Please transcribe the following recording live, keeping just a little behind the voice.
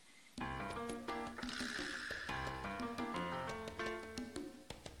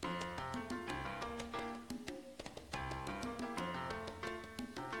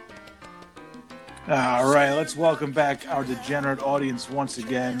All right, let's welcome back our degenerate audience once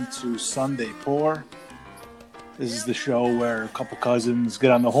again to Sunday Pour. This is the show where a couple cousins get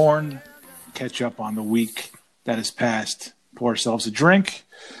on the horn, catch up on the week that has passed, pour ourselves a drink.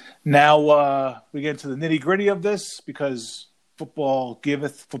 Now we get into the nitty gritty of this because football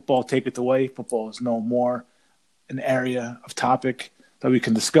giveth, football taketh away. Football is no more an area of topic that we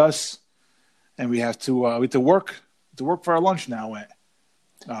can discuss, and we have to work for our lunch now.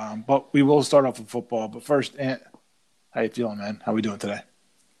 But we will start off with football. But first, Ant, how you feeling, man? How we doing today?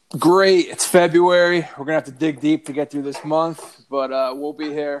 Great. It's February. We're going to have to dig deep to get through this month, but we'll be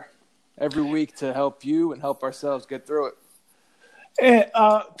here every week to help you and help ourselves get through it. And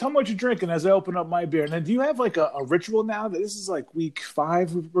tell me what you're drinking as I open up my beer. And then do you have like a ritual now that this is like week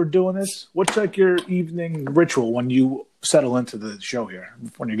 5 we're doing this? What's like your evening ritual when you settle into the show here,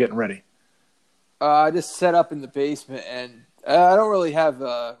 when you're getting ready? I just set up in the basement, and I don't really have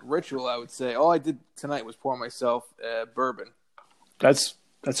a ritual, I would say. All I did tonight was pour myself bourbon. That's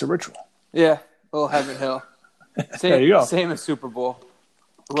a ritual. Yeah, a little Heaven Hill. Same, there you go. Same as Super Bowl.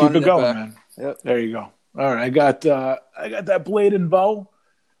 Keep it going, man. Yep. There you go. All right, I got that Blade and Bow.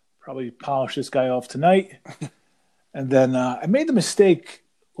 Probably polish this guy off tonight. And then I made the mistake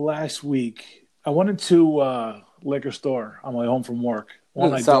last week. I went into liquor store on my way home from work.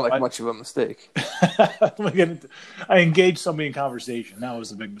 Doesn't sound like much of a mistake. I engaged somebody in conversation. That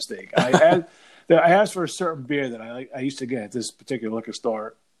was a big mistake. I asked for a certain beer that I used to get at this particular liquor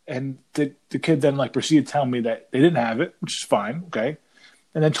store, and the kid then proceeded to tell me that they didn't have it, which is fine, okay,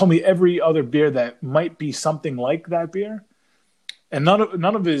 and then told me every other beer that might be something like that beer, and none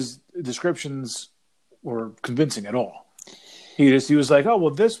of his descriptions were convincing at all. He was like, oh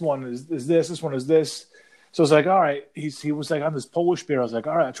well, this one is this one is this. So I was like, all right. He was like on this Polish beer. I was like,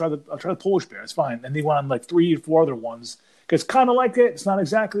 all right, I'll try the Polish beer. It's fine. And he went on like 3 or 4 other ones. It's kind of like it. It's not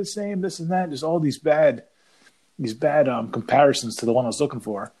exactly the same. This and that. There's all these bad comparisons to the one I was looking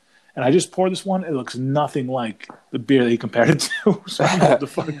for. And I just poured this one. It looks nothing like the beer that he compared it to. So I don't know what the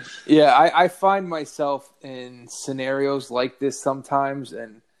fuck. Yeah, I find myself in scenarios like this sometimes,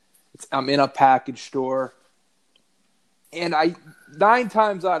 and I'm in a package store, and 9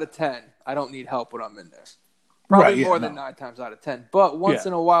 times out of 10, I don't need help when I'm in there. Probably more than 9 times out of 10. But once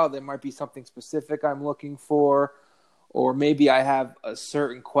in a while, there might be something specific I'm looking for, or maybe I have a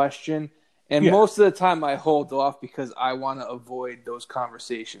certain question. And most of the time, I hold off because I want to avoid those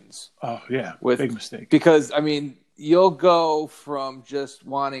conversations. Oh, yeah. Big mistake. Because, you'll go from just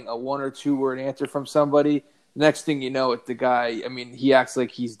wanting a 1 or 2 word answer from somebody. Next thing you know, the guy, he acts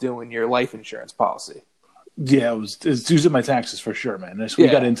like he's doing your life insurance policy. Yeah, it's using my taxes for sure, man. We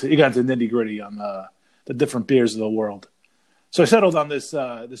got into nitty gritty on the different beers of the world. So I settled on this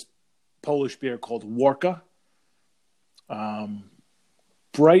Polish beer called Warka.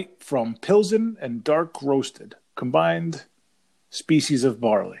 Bright from Pilsen and dark roasted, combined species of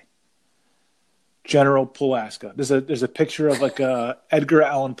barley. General Pulaski. There's a picture of like a Edgar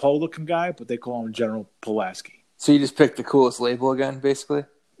Allan Poe looking guy, but they call him General Pulaski. So you just picked the coolest label again, basically?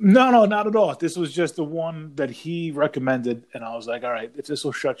 No, not at all. This was just the one that he recommended, and I was like, all right, if this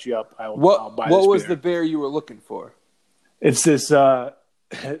will shut you up, I'll buy this beer. What was the beer you were looking for? It's this. I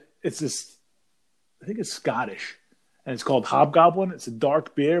think it's Scottish, and it's called Hobgoblin. It's a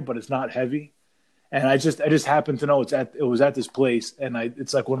dark beer, but it's not heavy. And I just happened to know it was at this place, and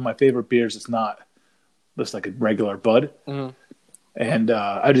it's like one of my favorite beers. It's not just like a regular Bud. Mm-hmm. And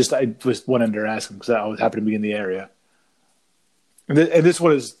I just went in there asking because I was happy to be in the area. And this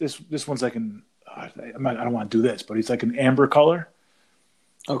one's like I don't want to do this, but it's like an amber color.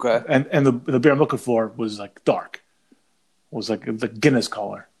 Okay. And the beer I'm looking for was like dark. It was like the Guinness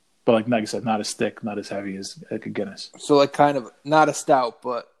color, but like I said, not as thick, not as heavy as like a Guinness. So like kind of not a stout,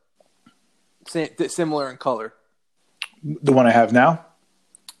 but similar in color. The one I have now?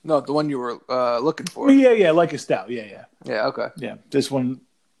 No, the one you were looking for. Yeah, like a stout. Yeah. Yeah. Okay. Yeah, this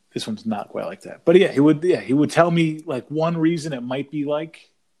one's not quite like that. But he would tell me like one reason it might be like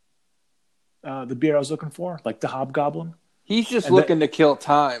the beer I was looking for, like the Hobgoblin. He's just looking to kill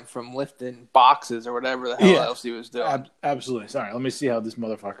time from lifting boxes or whatever the hell else he was doing. Absolutely. Sorry, let me see how this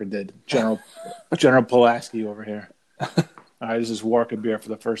motherfucker did. General Pulaski over here. All right, this is Warka beer for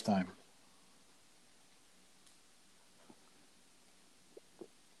the first time.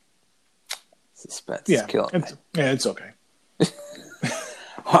 Suspense is killing me. It's okay.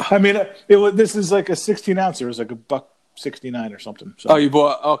 This is like a 16 ouncer. It was like $1.69 or something. So. Oh, you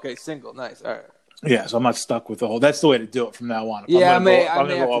bought single, nice. All right. Yeah, so I'm not stuck with the whole. That's the way to do it from now on. I may have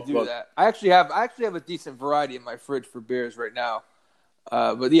to do that. I actually have a decent variety in my fridge for beers right now.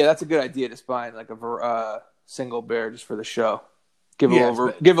 But yeah, that's a good idea. Just buying like a single beer just for the show. Give a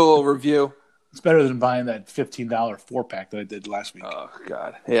little review. It's better than buying that $15 4-pack that I did last week. Oh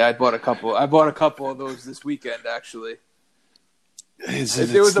God, yeah, I bought a couple. I bought a couple of those this weekend actually.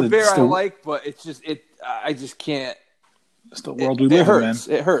 There was a beer I like, but it's just I just can't. It's the world we live in, man.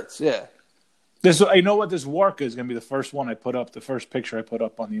 It hurts, yeah. You know what? This Warka is going to be the first one I put up, the first picture I put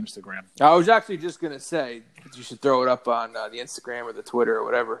up on the Instagram. I was actually just going to say that you should throw it up on the Instagram or the Twitter or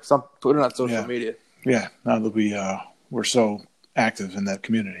whatever. Put it on social media. Yeah, now that we're so active in that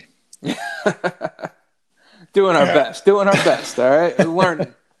community. Doing our best, all right?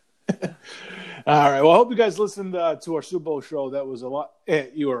 Learning. All right. Well, I hope you guys listened to our Super Bowl show. That was a lot.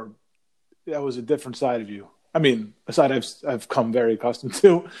 That was a different side of you. I mean, a side I've come very accustomed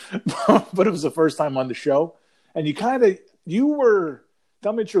to, but it was the first time on the show. And tell me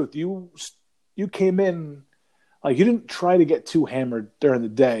the truth, you came in, like, you didn't try to get too hammered during the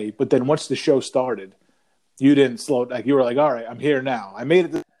day, but then once the show started, you didn't slow, like, you were like, all right, I'm here now. I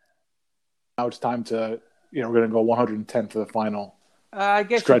made it. Now it's time to, we're going to go 110 for the final. I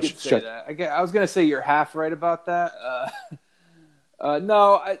guess you could say that. I was going to say you're half right about that.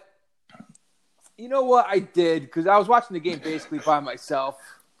 No, you know what I did? Because I was watching the game basically by myself.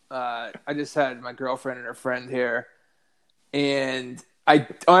 I just had my girlfriend and her friend here. And I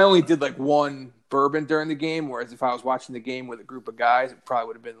only did like one bourbon during the game, whereas if I was watching the game with a group of guys, it probably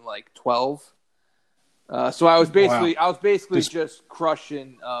would have been like 12. So I was basically just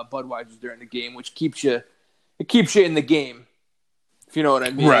crushing Budweiser's during the game, which keeps you in the game, if you know what I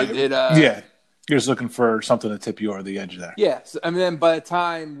mean. Right. Yeah. You're just looking for something to tip you over the edge there. Yeah. So, then by the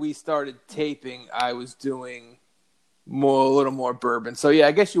time we started taping, I was doing a little more bourbon. So yeah,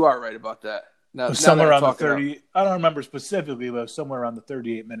 I guess you are right about that. Somewhere around the 30. I don't remember specifically, but somewhere around the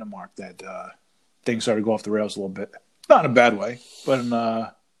 38-minute mark that things started to go off the rails a little bit. Not in a bad way, but in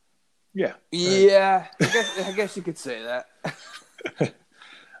yeah. Yeah, I guess you could say that.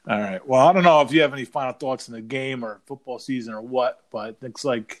 All right. Well, I don't know if you have any final thoughts on the game or football season or what, but it's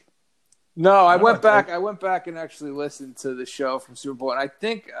like. No, I went back and actually listened to the show from Super Bowl, and I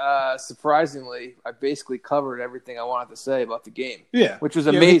think surprisingly, I basically covered everything I wanted to say about the game. Yeah, which was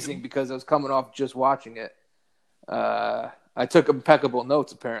amazing because I was coming off just watching it. I took impeccable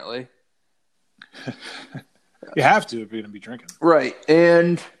notes, apparently. You have to if you're going to be drinking, right?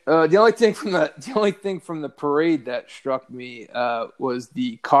 And the only thing from the parade that struck me was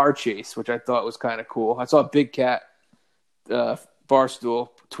the car chase, which I thought was kind of cool. I saw Big Cat Barstool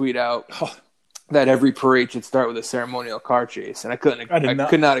tweet out that every parade should start with a ceremonial car chase, and I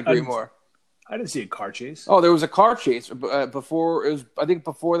could not agree more. I didn't see a car chase. Oh, there was a car chase before it was. I think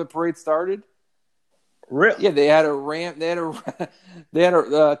before the parade started. Really? Yeah, they had a ram.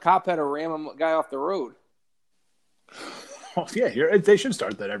 The cop had to ram a guy off the road. Oh, yeah, they should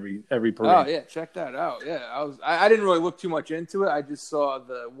start that every parade. Oh yeah, check that out. Yeah, I didn't really look too much into it. I just saw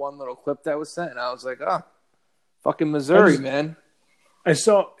the one little clip that was sent, and I was like, oh, fucking Missouri, man. I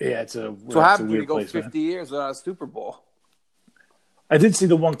saw. Yeah, it's a. So happens when you go 50 years without a Super Bowl. I did see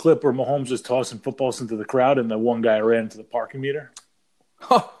the one clip where Mahomes was tossing footballs into the crowd, and the one guy ran into the parking meter.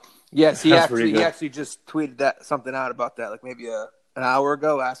 Yes, he actually just tweeted something out about that, like maybe an hour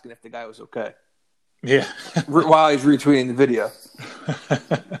ago, asking if the guy was okay. Yeah, while he's retweeting the video.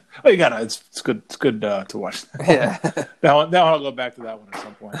 Well, you gotta. It's good. It's good to watch. Yeah. Now I'll go back to that one at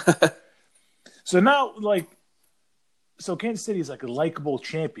some point. So now, Kansas City is like a likable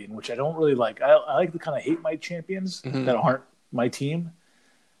champion, which I don't really like. I like to kind of hate my champions that aren't my team.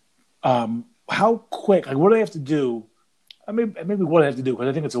 How quick? Like, what do they have to do? Maybe what I have to do, because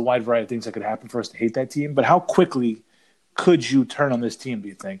I think it's a wide variety of things that could happen for us to hate that team. But how quickly could you turn on this team, do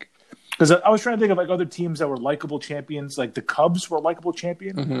you think? Because I was trying to think of like other teams that were likable champions. Like the Cubs were a likable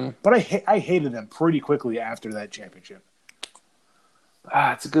champion, but I hated them pretty quickly after that championship.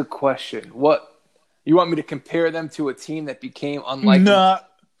 It's a good question. What you want me to compare them to a team that became unlikable?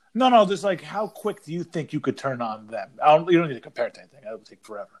 No. Just like how quick do you think you could turn on them? You don't need to compare it to anything. That would take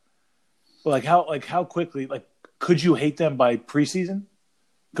forever. But how quickly could you hate them by preseason?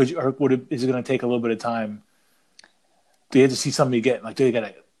 Could you, or is it going to take a little bit of time? Do you have to see somebody get do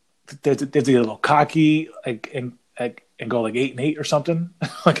they have to get a little cocky and go 8-8 or something?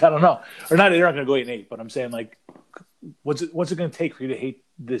 I don't know. Or not, they're not going to go 8-8, but I'm saying what's it going to take for you to hate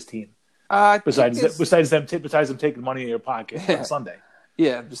this team? Besides them taking money in your pocket on Sunday.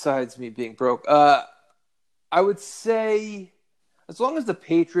 Yeah, besides me being broke. I would say as long as the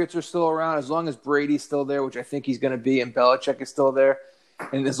Patriots are still around, as long as Brady's still there, which I think he's going to be, and Belichick is still there,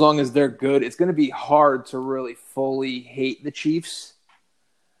 and as long as they're good, it's going to be hard to really fully hate the Chiefs.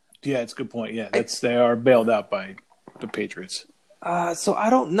 Yeah, it's a good point. Yeah, they are bailed out by the Patriots. So I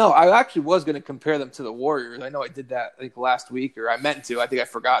don't know. I actually was going to compare them to the Warriors. I know I did that last week, or I meant to. I think I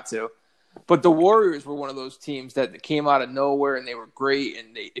forgot to. But the Warriors were one of those teams that came out of nowhere and they were great.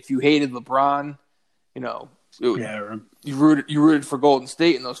 And if you hated LeBron, you rooted for Golden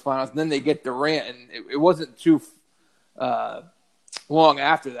State in those finals. And then they get Durant, and it wasn't too long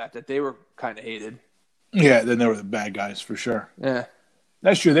after that they were kind of hated. Yeah, then they were the bad guys for sure. Yeah,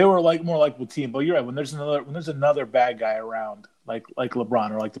 that's true. They were like more likable team. But you're right. When there's another bad guy around, like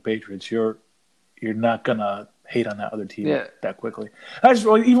LeBron or like the Patriots, you're not gonna hate on that other team that quickly.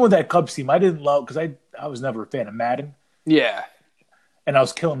 Even with that Cubs team, I didn't love because I was never a fan of Madden. Yeah, and I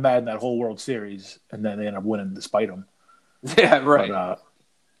was killing Madden that whole World Series, and then they ended up winning despite him. Yeah, right.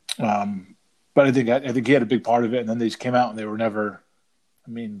 But I think he had a big part of it, and then they just came out and they were never. I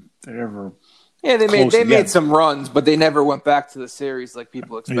mean, they never. Yeah, they made some runs, but they never went back to the series like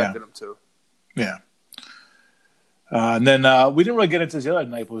people expected them to. Yeah. And then we didn't really get into this the other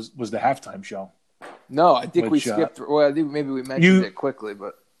night. Was the halftime show? No, I think we skipped. Well, I think maybe we mentioned it quickly,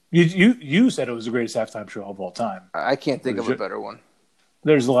 but you said it was the greatest halftime show of all time. I can't think of a better one.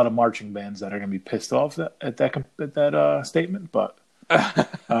 There's a lot of marching bands that are going to be pissed off at that statement, but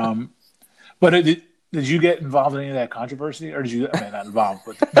did you get involved in any of that controversy, or did you? I mean, not involved,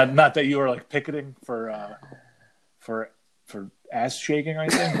 but not that you were like picketing for ass shaking or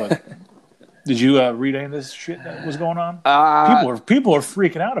anything, but. Did you read any of this shit that was going on? People are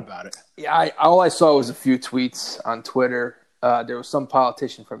freaking out about it. Yeah, all I saw was a few tweets on Twitter. There was some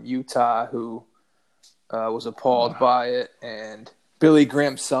politician from Utah who was appalled by it, and Billy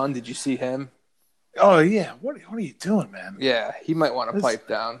Graham's son. Did you see him? Oh yeah, what are you doing, man? Yeah, he might want to pipe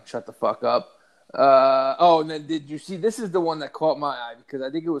down. Shut the fuck up. And then did you see? This is the one that caught my eye because I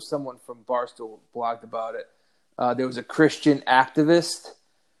think it was someone from Barstool blogged about it. There was a Christian activist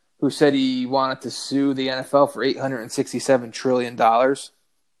who said he wanted to sue the NFL for $867 trillion.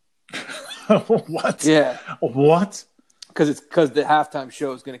 What? Yeah. What? Because the halftime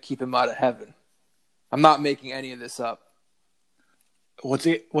show is going to keep him out of heaven. I'm not making any of this up. What's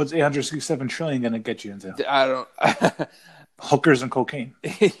 $867 trillion going to get you into? I don't. Hookers and cocaine.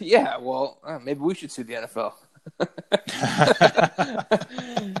 Yeah. Well, maybe we should sue the NFL.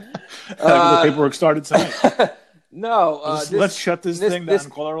 The paperwork started tonight. No, let's shut this thing down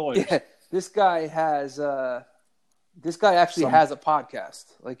and call our lawyers. Yeah, this guy has actually has a podcast.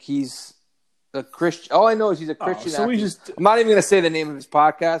 Like he's a Christian. All I know is he's a Christian. So I'm not even going to say the name of his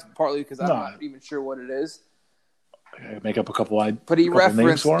podcast, partly because I'm not even sure what it is. Make up a couple. But he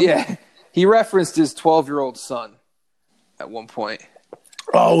referenced, he referenced his 12-year-old son at one point.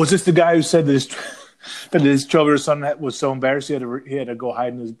 Oh, was this the guy who said that his 12-year-old son was so embarrassed he had to go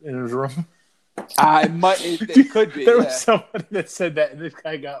hide in his room? It could be. There was somebody that said that, and this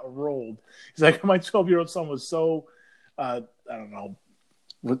guy got rolled. He's like, my 12-year-old son was so, I don't know,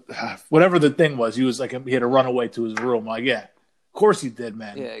 whatever the thing was. He was like, he had to run away to his room. Like, yeah, of course he did,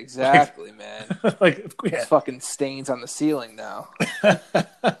 man. Yeah, exactly, man. There's fucking stains on the ceiling now.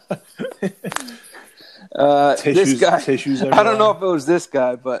 Tissues everywhere. I don't know if it was this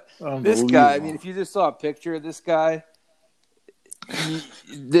guy, but this guy. I mean, if you just saw a picture of this guy.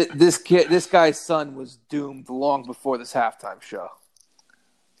 This guy's son was doomed long before this halftime show.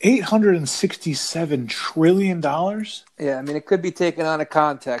 $867 trillion. Yeah, I mean it could be taken out of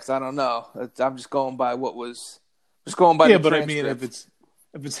context. I don't know. I'm just going by what was. Just going by. Yeah, the but I mean, if it's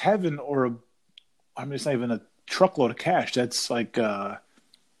heaven it's not even a truckload of cash. That's like I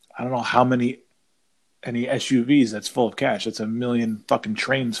don't know how many SUVs that's full of cash. That's 1 million fucking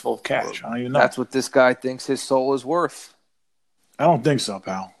trains full of cash. I don't even know. That's what this guy thinks his soul is worth. I don't think so,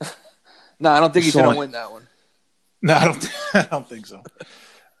 pal. No, I don't think he's going to win that one. No, I don't think so.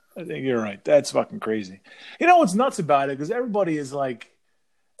 I think you're right. That's fucking crazy. You know what's nuts about it? Because everybody is like,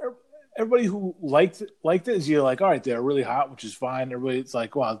 everybody who liked it is you're like, all right, they're really hot, which is fine. Everybody's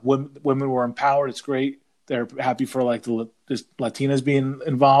like, wow, women were empowered. It's great. They're happy for like this Latinas being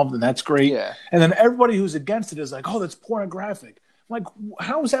involved, and that's great. Yeah. And then everybody who's against it is like, oh, that's pornographic. Like,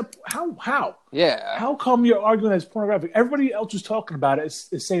 how is that? How? Yeah. How come you're arguing that it's pornographic? Everybody else who's talking about it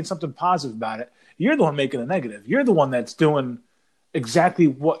is saying something positive about it. You're the one making a negative. You're the one that's doing exactly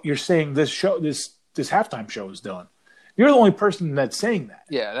what you're saying this halftime show is doing. You're the only person that's saying that.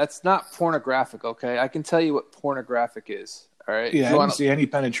 Yeah, that's not pornographic, okay? I can tell you what pornographic is, all right? Yeah, I don't see any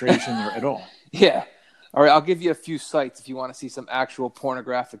penetration at all. Yeah. All right, I'll give you a few sites if you want to see some actual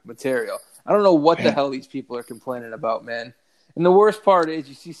pornographic material. I don't know what the hell these people are complaining about, man. And the worst part is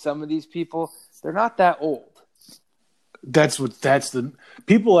you see some of these people, they're not that old. That's the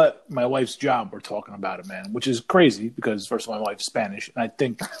people at my wife's job were talking about it, man, which is crazy because first of all, my wife's Spanish, and I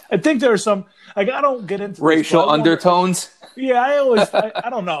think there are some like I don't get into Racial undertones. Yeah, I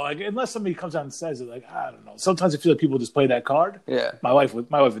don't know. Like, unless somebody comes out and says it, like I don't know. Sometimes I feel like people just play that card. Yeah, my wife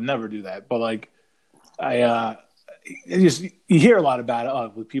would never do that, but like you hear a lot about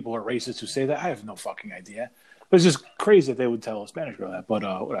it with people who are racist who say that. I have no fucking idea. But it's just crazy that they would tell a Spanish girl that. But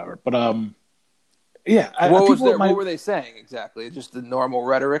whatever. But yeah. What were they saying exactly? Just the normal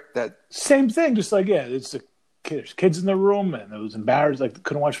rhetoric that same thing. Just like it's the kids in the room, and it was embarrassed. Like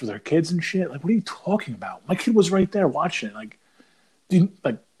couldn't watch with their kids and shit. Like what are you talking about? My kid was right there watching. Like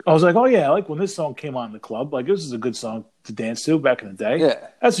I was like, oh yeah, like when this song came on in the club, like this is a good song to dance to back in the day. Yeah,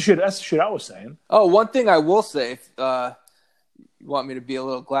 that's the shit I was saying. Oh, one thing I will say, if you want me to be a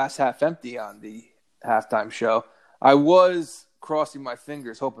little glass half empty on the halftime show, I was crossing my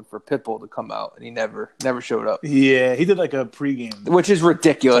fingers hoping for Pitbull to come out, and he never showed up. Yeah, he did like a pregame, which is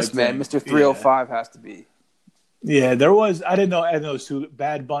ridiculous, man. Mr. 305 has to be. Yeah, there was. I didn't know. I know too.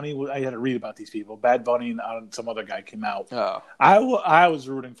 Bad Bunny. I had to read about these people. Bad Bunny and some other guy came out. Oh, I was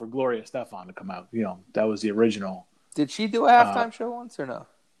rooting for Gloria Estefan to come out. You know, that was the original. Did she do a halftime show once or no?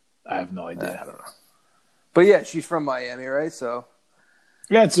 I have no idea. I don't know. But yeah, she's from Miami, right? So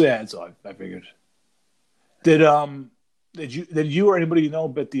yeah, it's all I figured. Did you or anybody you know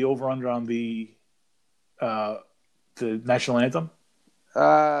bet the over under on the national anthem?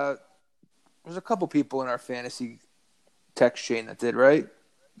 There's a couple people in our fantasy text chain that did, right?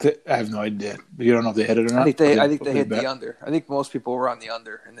 I have no idea. You don't know if they hit it or not. I think they hit the under. I think most people were on the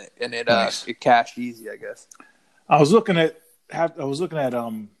under, and it nice. It cashed easy, I guess. I was looking at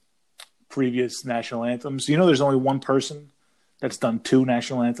previous national anthems. You know, there's only one person that's done two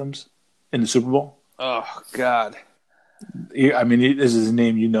national anthems in the Super Bowl. Oh God! I mean, this is a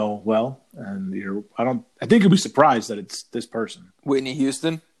name you know well, and I think you'll be surprised that it's this person. Whitney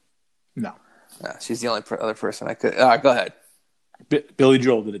Houston. No. She's the only other person I could. All right, go ahead. Billy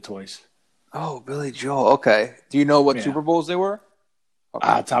Joel did it twice. Oh, Billy Joel. Okay. Do you know what Super Bowls they were?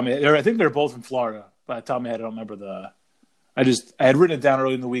 Okay. Tommy, I think they're both in Florida. But Tommy, I don't remember I had written it down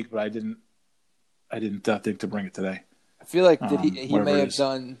early in the week, but I didn't think to bring it today. I feel like he may have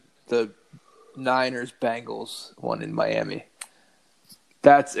done the Niners Bengals one in Miami.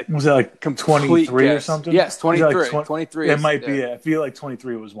 Was that like 23 or something? Yes, 23. Like 23. It might be. I feel like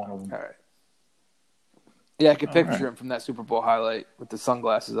 23 was one of them. All right. Yeah, I could picture him from that Super Bowl highlight with the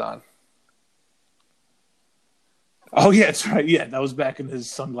sunglasses on. Oh yeah, that's right. Yeah, that was back in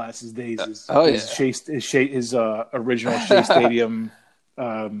his sunglasses days. His original Shea Stadium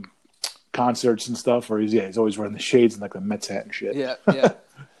concerts and stuff. Where he's always wearing the shades and like the Mets hat and shit. Yeah.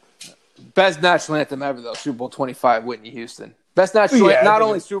 Best national anthem ever though. Super Bowl 25, Whitney Houston. Best national not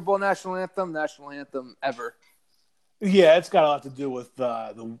only Super Bowl national anthem ever. Yeah, it's got a lot to do with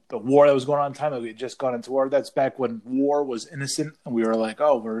the war that was going on at the time. We had just gone into war. That's back when war was innocent, and we were like,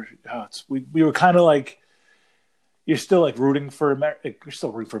 we were kind of like, you're still like rooting for America. You're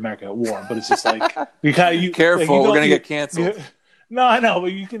still rooting for America at war, but it's just like careful, we're gonna get canceled. No, I know,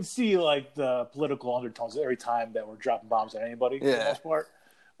 but you can see like the political undertones every time that we're dropping bombs at anybody. For the most part,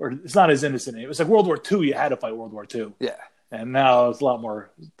 or it's not as innocent. It was like World War II. You had to fight World War II. Yeah. And now it's a lot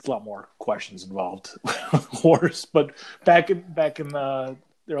more questions involved with wars. But back in the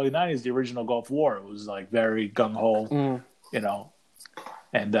early '90s, the original Gulf War, it was like very gung ho, and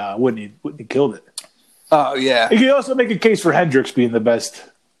Whitney killed it. Oh yeah. You can also make a case for Hendrix being the best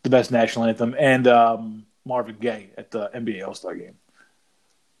national anthem, and Marvin Gaye at the NBA All-Star game.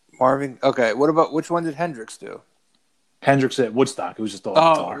 Marvin. Okay. What about which one did Hendrix do? Hendrix at Woodstock. It was just all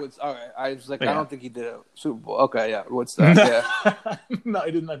guitar. Okay. I was like, I don't think he did a Super Bowl. Okay, yeah, Woodstock. Yeah. No, he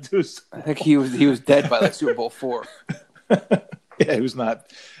did not do. I think he was dead by like Super Bowl 4. Yeah, he was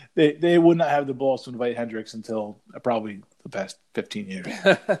not. They would not have the balls to invite Hendrix until probably the past 15 years.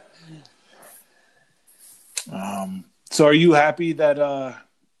 So, are you happy that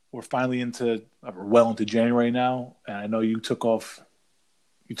we're finally into January now? And I know you took off.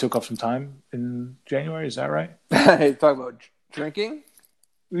 You took off some time in January, is that right? You talk about drinking?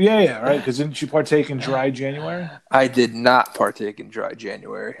 Yeah, right. Because didn't you partake in dry January? I did not partake in dry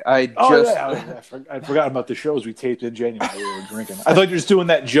January. I forgot about the shows we taped in January. We were drinking. I thought you were just doing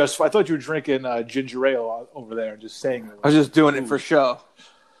that I thought you were drinking ginger ale over there and just saying it. I was just doing it for show.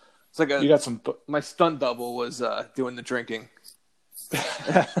 It's like you got some. My stunt double was doing the drinking.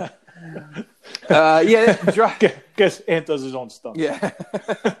 Dry. Guess Ant does his own stuff. Yeah,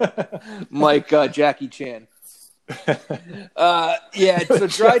 Mike Jackie Chan. So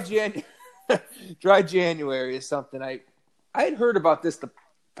dry January is something I had heard about this the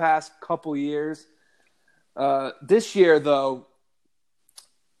past couple years, This year, though,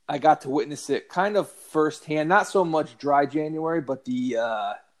 I got to witness it kind of firsthand. Not so much dry January, but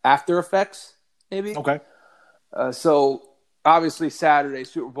the after effects, maybe. Okay. So obviously, Saturday,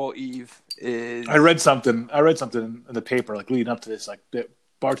 Super Bowl Eve is. I read something in the paper like leading up to this. Like the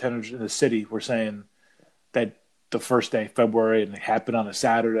bartenders in the city were saying that the first day, February, and it happened on a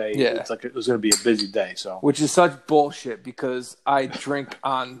Saturday. Yeah. It's like it was going to be a busy day. So, which is such bullshit because I drink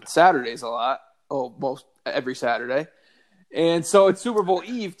on Saturdays a lot. Oh, most every Saturday. And so it's Super Bowl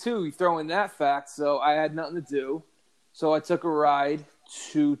Eve, too. You throw in that fact. So I had nothing to do. So I took a ride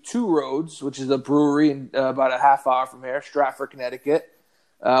to Two Roads, which is a brewery in, about a half hour from here, Stratford, Connecticut.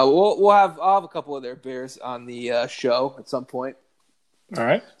 I'll have a couple of their beers on the show at some point. all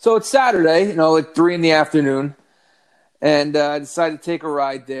right. So it's Saturday, like 3 p.m. And I decided to take a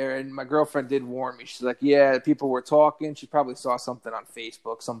ride there. And my girlfriend did warn me. She's like, yeah, people were talking. She probably saw something on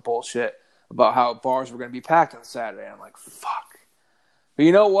Facebook, some bullshit about how bars were going to be packed on Saturday. I'm like, fuck. But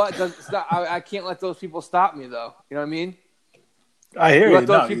you know what? I can't let those people stop me, though. You know what I mean? I hear you. Let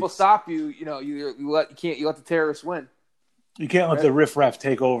those people stop you. You let the terrorists win. You can't let the riffraff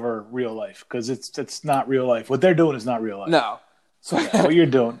take over real life because it's not real life. What they're doing is not real life. No. So what you're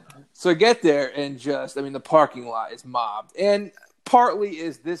doing. So I get there and the parking lot is mobbed. And partly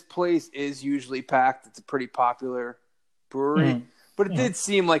is this place is usually packed. It's a pretty popular brewery. Mm-hmm. But it did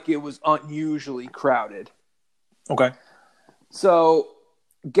seem like it was unusually crowded. Okay. So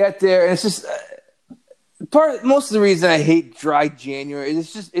get there, and it's just most of the reason I hate dry January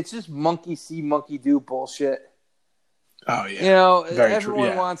is it's just monkey see, monkey do bullshit. Oh yeah. Very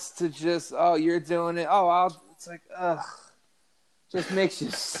everyone wants to just you're doing it. It's like just makes you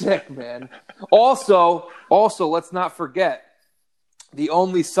sick, man. Also, let's not forget the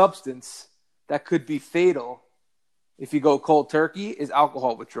only substance that could be fatal if you go cold turkey is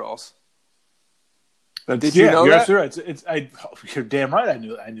alcohol withdrawals. Did you know that? You're damn right. I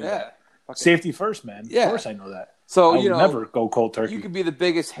knew that. Okay. Safety first, man. Yeah. Of course, I know that. So I would never go cold turkey. You could be the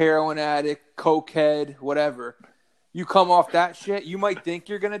biggest heroin addict, cokehead, whatever. You come off that shit, you might think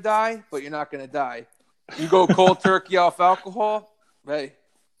you're gonna die, but you're not gonna die. You go cold turkey off alcohol, hey.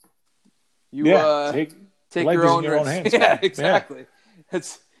 Take your own risk. Hands, yeah, exactly. Yeah.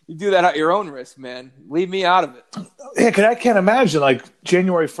 You do that at your own risk, man. Leave me out of it. Yeah, I can't imagine. Like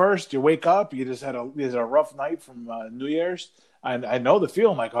January 1st, you wake up, you just had a rough night from New Year's. I know the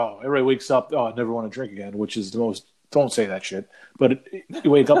feeling like, everybody wakes up, I never want to drink again, which is the most. Don't say that shit. But you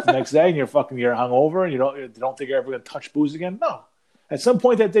wake up the next day and you're hungover and you don't think you're ever going to touch booze again. No, at some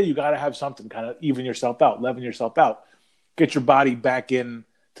point that day you got to have something kind of even yourself out, leaven yourself out, get your body back in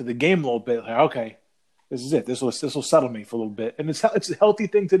to the game a little bit. Like, okay. This is it. This will settle me for a little bit, and it's a healthy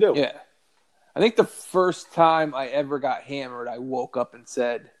thing to do. Yeah, I think the first time I ever got hammered, I woke up and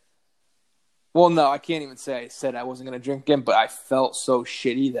said, "Well, no, I can't even say I said I wasn't going to drink again." But I felt so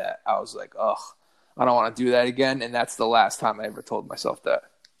shitty that I was like, "Ugh, I don't want to do that again." And that's the last time I ever told myself that.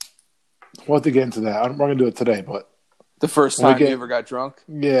 We'll have to get into that. I'm not going to do it today, but the first time you ever got drunk?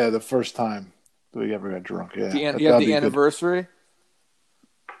 Yeah, the first time we ever got drunk. Yeah, you have the anniversary.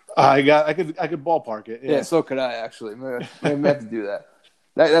 Good. I could ballpark it. Yeah, so could I actually. Maybe I have to do that.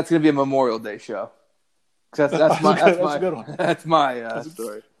 That's going to be a Memorial Day show. That's a good one. That's my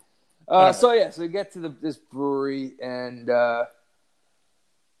story. Right. So we get to this brewery, and Do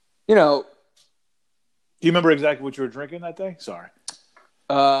you remember exactly what you were drinking that day? Sorry.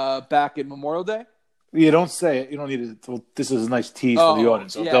 Back in Memorial Day. You don't say it. You don't need to. This is a nice tease for the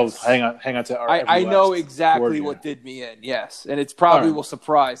audience. So they'll hang on to our. I know exactly what did me in. Yes, and it's probably will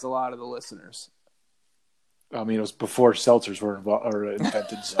surprise a lot of the listeners. I mean, it was before seltzers were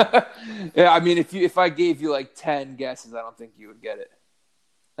invented. So. Yeah, I mean, if I gave you like 10 guesses, I don't think you would get it.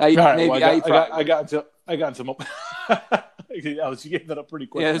 I got into. You gave that up pretty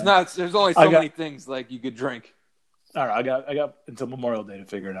quick. Yeah, there's only so many things like you could drink. All right, I got until Memorial Day to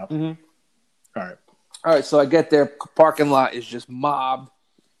figure it out. Mm-hmm. All right, so I get there. Parking lot is just mobbed.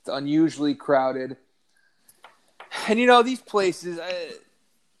 It's unusually crowded. And, these places,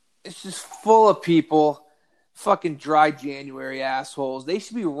 it's just full of people. Fucking dry January assholes. They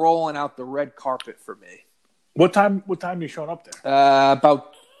should be rolling out the red carpet for me. What time you showing up there?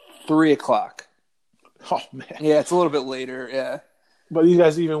 About 3 o'clock. Oh, man. Yeah, it's a little bit later, yeah. But you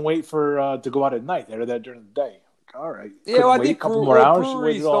guys even wait for to go out at night. They're there during the day. All right. Yeah, I think a couple more hours.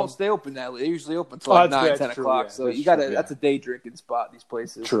 Breweries don't stay open that late. They usually open until 9, 10 o'clock. Yeah. So that's a day drinking spot, these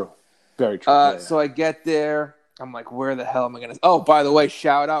places. True. Very true. So I get there. I'm like, where the hell am I going to... Oh, by the way,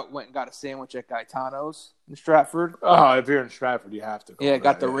 shout out. Went and got a sandwich at Gaetano's in Stratford. Oh, if you're in Stratford, you have to go. Yeah,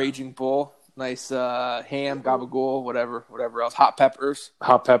 got the Raging Bull. nice ham, gabagool, whatever else, hot peppers.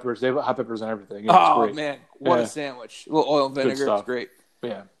 Hot peppers. They have hot peppers and everything. Yeah, it's great. Man, what a sandwich! A little oil and vinegar. It's great.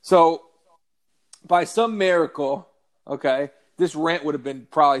 Yeah. So, by some miracle, okay, this rant would have been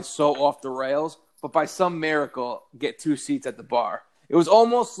probably so off the rails, but by some miracle, get 2 seats at the bar. It was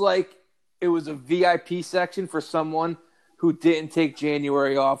almost like it was a VIP section for someone who didn't take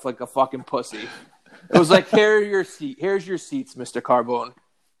January off like a fucking pussy. It was like, here's your seats, Mr. Carbone.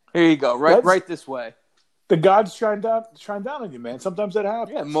 Here you go, right this way. The gods shine down on you, man. Sometimes that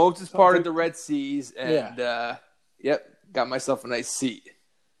happens. Yeah, Moses parted the Red Seas, and got myself a nice seat.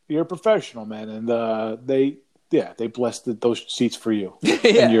 You're a professional, man, and they blessed those seats for you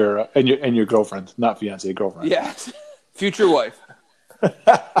yeah. and your girlfriend, not fiance, girlfriend. Yes, future wife.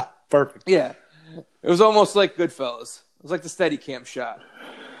 Perfect. Yeah, it was almost like Goodfellas. It was like the Steadicam shot.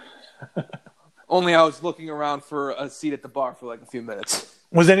 Only I was looking around for a seat at the bar for like a few minutes.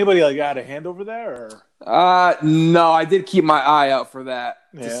 Was anybody like out of hand over there? Or? No, I did keep my eye out for that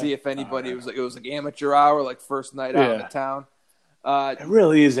to see if anybody was like, it was like amateur hour, like first night out in the town. It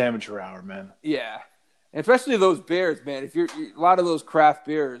really is amateur hour, man. Yeah, and especially those beers, man. If you're a lot of those craft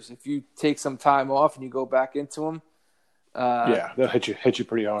beers, if you take some time off and you go back into them, they'll hit you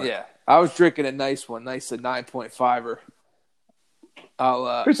pretty hard. Yeah, I was drinking a nice one, nice 9.5er.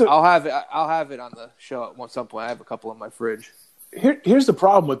 I'll have it on the show at some point. I have a couple in my fridge. Here's the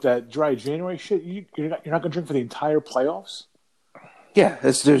problem with that dry January shit. You're not going to drink for the entire playoffs. Yeah,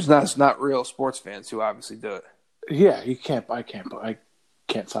 it's not real sports fans who obviously do it. Yeah, you can't. I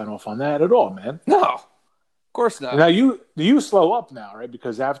can't sign off on that at all, man. No, of course not. Now you slow up now, right?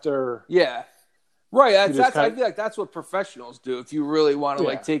 Because after right. I feel like that's what professionals do. If you really want to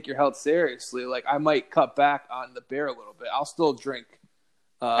like take your health seriously, like I might cut back on the beer a little bit. I'll still drink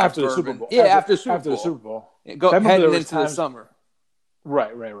after bourbon. the Super Bowl. Yeah, after the Super Bowl. Go heading into the summer.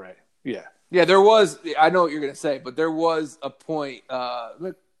 Right. Yeah. Yeah, there was. I know what you're gonna say, but there was a point. I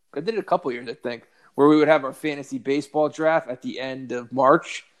did it a couple years, I think, where we would have our fantasy baseball draft at the end of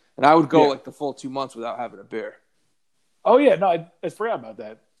March, and I would go like the full 2 months without having a beer. Oh yeah, no, I forgot about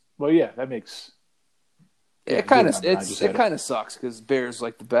that. Well, yeah, that makes. It kind of sucks because beer is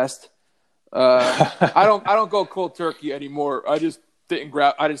like the best. I don't go cold turkey anymore. I just didn't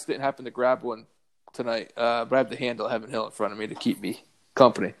happen to grab one tonight, but I have the handle Heaven Hill in front of me to keep me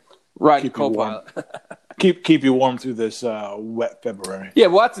company. Riding co-pilot. keep you warm through this wet February. Yeah,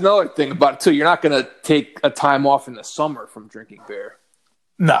 well, that's another thing about it too. You're not going to take a time off in the summer from drinking beer.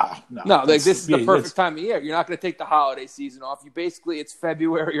 No. Like this is the perfect time of year. You're not going to take the holiday season off. It's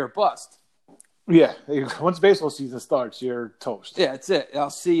February or bust. Yeah, once baseball season starts, you're toast. Yeah, that's it. I'll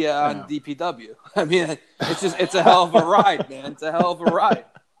see you on DPW. I mean, it's a hell of a ride, man. It's a hell of a ride.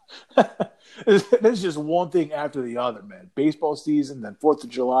 There's just one thing after the other, man. Baseball season, then 4th of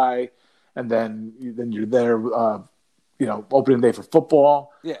July, and then you're there, opening day for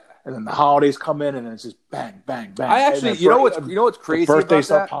football. Yeah. And then the holidays come in, and then it's just bang, bang, bang. I actually, you know what's crazy about that? Birthdays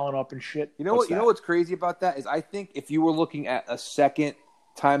start piling up and shit. You know what's crazy about that is I think if you were looking at a second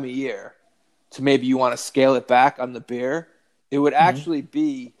time of year to maybe you want to scale it back on the beer, it would actually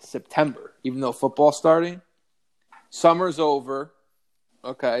be September, even though football's starting. Summer's over.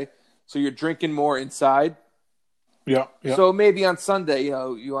 Okay. So you're drinking more inside. Yeah. So maybe on Sunday,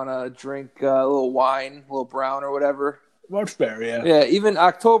 you want to drink a little wine, a little brown or whatever. Much better, yeah. Yeah, even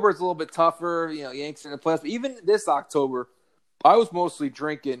October is a little bit tougher. Yanks in the playoffs. But even this October, I was mostly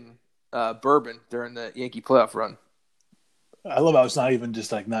drinking bourbon during the Yankee playoff run. I love how it's not even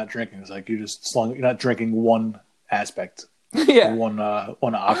just like not drinking. It's like you're not drinking one aspect. Yeah. One option.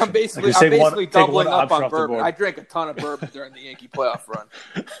 I'm basically doubling up on bourbon. I drank a ton of bourbon during the Yankee playoff run.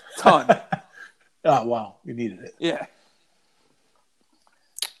 Ton. Oh, wow. You needed it. Yeah.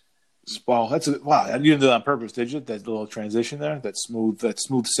 Wow, you didn't do that on purpose, did you? That little transition there, that smooth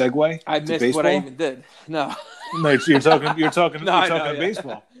segue. I missed what I even did. No, you're talking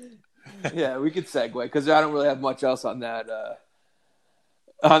baseball. Yeah, we could segue because I don't really have much else on that.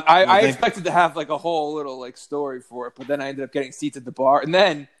 I expected to have like a whole little like story for it, but then I ended up getting seats at the bar, and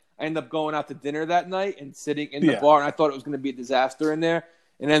then I ended up going out to dinner that night and sitting in the bar, and I thought it was going to be a disaster in there,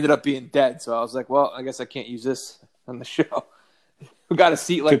 and it ended up being dead. So I was like, well, I guess I can't use this on the show. We got a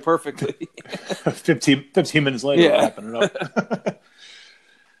seat like perfectly. 15 minutes later, wrapping it up.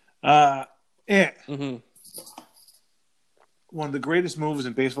 Mm-hmm. One of the greatest moves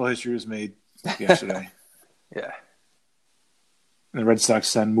in baseball history was made yesterday. Yeah. The Red Sox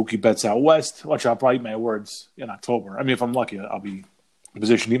send Mookie Betts out west. Watch, I'll probably eat my words in October. I mean, if I'm lucky, I'll be in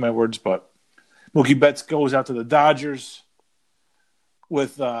position to eat my words. But Mookie Betts goes out to the Dodgers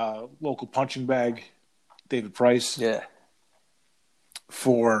with local punching bag, David Price. Yeah.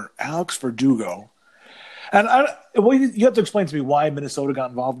 for Alex Verdugo. And you have to explain to me why Minnesota got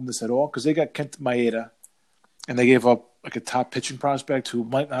involved in this at all, because they got Kenta Maeda, and they gave up like a top pitching prospect who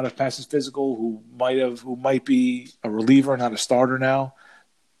might not have passed his physical, who might be a reliever, not a starter now.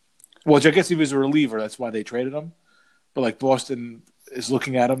 Well, I guess he was a reliever. That's why they traded him. But like Boston is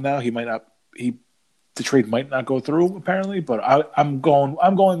looking at him now, the trade might not go through apparently. But I'm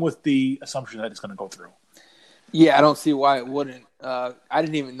going with the assumption that it's going to go through. Yeah, I don't see why it wouldn't. I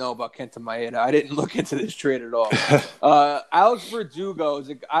didn't even know about Kenta Maeda. I didn't look into this trade at all. Alex Verdugo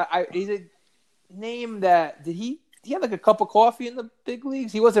is he's a name that he had like a cup of coffee in the big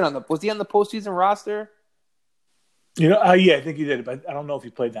leagues. Was he on the postseason roster? Yeah, I think he did, but I don't know if he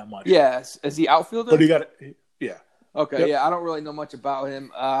played that much. Yes, is he outfielder? But yeah. Okay, yep. Yeah, I don't really know much about him.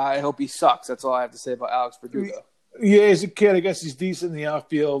 I hope he sucks. That's all I have to say about Alex Verdugo. Yeah, as a kid, I guess he's decent in the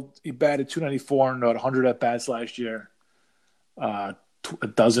outfield. He batted .294 and about 100 at bats last year. A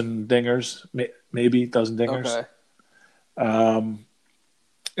dozen dingers, maybe a dozen dingers. Okay.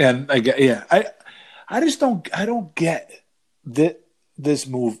 And I just don't get this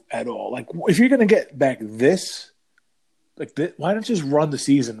move at all. Like, if you're gonna get back this, why don't you just run the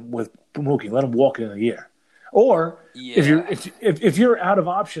season with Mookie? Let him walk in a year. Or if you're out of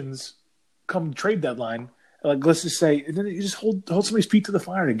options, come trade deadline. Like, let's just say, and then you just hold somebody's feet to the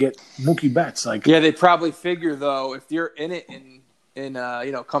fire to get Mookie Betts. Like, yeah, they probably figure though, if you're in it in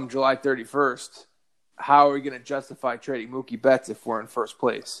come July 31st, how are we going to justify trading Mookie Betts if we're in first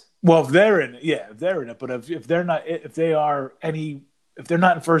place? Well, if they're in it. But if they're not in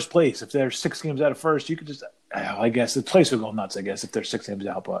first place, if they're 6 games out of first, you could just, I guess the place will go nuts. I guess if they're 6 games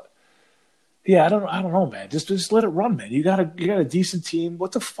out, but. Yeah, I don't know, man. Just let it run, man. You got a decent team.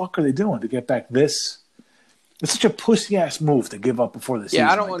 What the fuck are they doing to get back this? It's such a pussy ass move to give up before the season.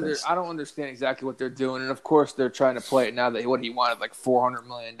 Yeah, I don't understand exactly what they're doing, and of course they're trying to play it now that what he wanted like $400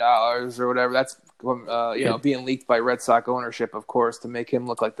 million or whatever. That's being leaked by Red Sox ownership, of course, to make him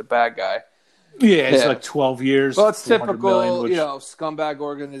look like the bad guy. Yeah, it's like 12 years. Well, it's typical, scumbag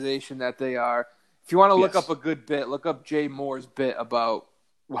organization that they are. If you want to look up a good bit, look up Jay Moore's bit about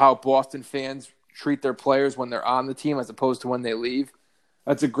how Boston fans treat their players when they're on the team as opposed to when they leave.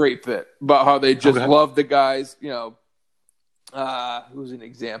 That's a great bit about how they just love the guys. Who's an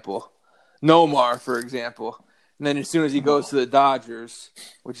example? Nomar, for example. And then as soon as he goes to the Dodgers,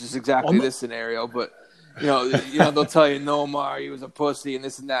 which is exactly this scenario, but they'll tell you Nomar, he was a pussy and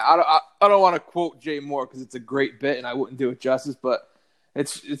this and that. I don't want to quote Jay Moore because it's a great bit and I wouldn't do it justice, but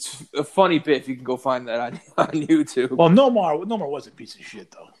it's a funny bit if you can go find that on YouTube. Well, Nomar was a piece of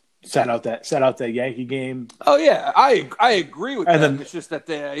shit though. Sat out that Yankee game. Oh yeah, I agree with that. It's just that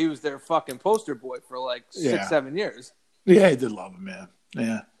he was their fucking poster boy for like 6-7 years. Yeah, I did love him, man.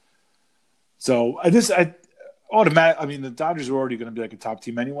 Yeah. So the Dodgers were already going to be like a top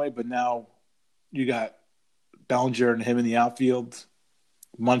team anyway, but now you got Bellinger and him in the outfield,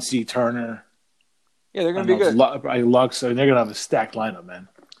 Muncy, Turner. Yeah, they're going to be good. Lux, and they're going to have a stacked lineup, man.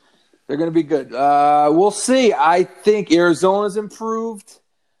 They're going to be good. We'll see. I think Arizona's improved.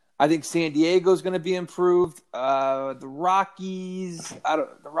 I think San Diego's going to be improved. The Rockies,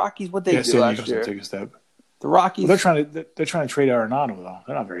 what they do last year? Take a step. The Rockies, they're trying to trade Arenado though.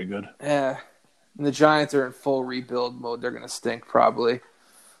 They're not very good. Yeah, and the Giants are in full rebuild mode. They're going to stink probably.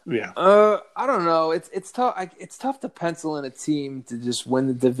 Yeah. I don't know. It's tough. It's tough to pencil in a team to just win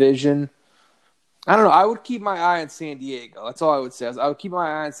the division. I don't know. I would keep my eye on San Diego. That's all I would say. I would keep my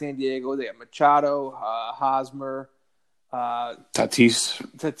eye on San Diego. They got Machado, Hosmer,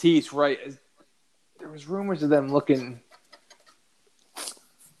 Tatis, right? There was rumors of them looking.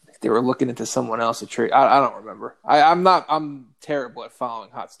 They were looking into someone else to trade. I don't remember. I'm terrible at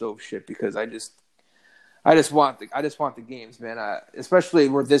following hot stove shit because I just want the games, man. Especially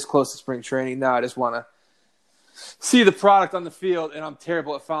we're this close to spring training now. I just want to see the product on the field, and I'm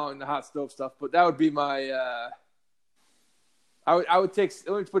terrible at following the hot stove stuff. But that would be my. I would take.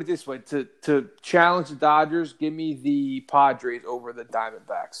 Let me put it this way: to challenge the Dodgers, give me the Padres over the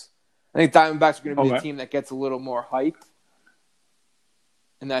Diamondbacks. I think Diamondbacks are going to be the team that gets a little more hype,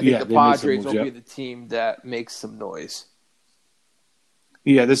 and I think the Padres will be the team that makes some noise.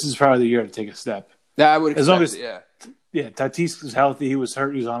 Yeah, this is probably the year to take a step. I would expect as long as yeah. Tatis was healthy. He was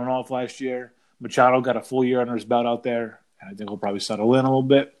hurt. He was on and off last year. Machado got a full year under his belt out there, and I think he'll probably settle in a little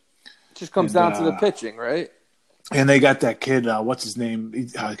bit. It just comes down to the pitching, right? And they got that kid. What's his name?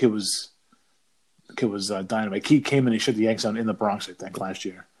 The kid was dynamite. He came in and shut the Yanks down in the Bronx, I think, last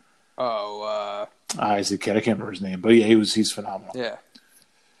year. Oh, he's a kid. I can't remember his name, but yeah, he's phenomenal. Yeah.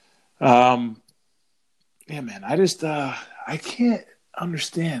 Yeah, man. I can't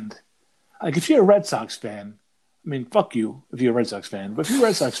understand. Like, if you're a Red Sox fan, I mean, fuck you if you're a Red Sox fan, but if you're a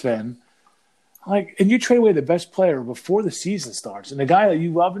Red Sox fan, like, and you trade away the best player before the season starts, and the guy that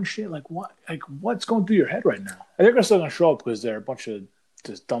you love and shit, like what? Like, what's going through your head right now? And they're still going to show up because they're a bunch of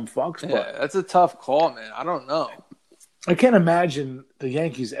just dumb fucks. Yeah, But that's a tough call, man. I don't know. I can't imagine the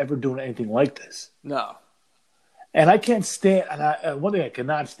Yankees ever doing anything like this. No. And I can't stand. And one thing I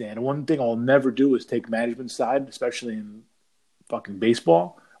cannot stand, and one thing I'll never do is take management side, especially in fucking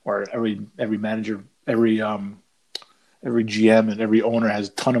baseball, where every manager, every GM and every owner has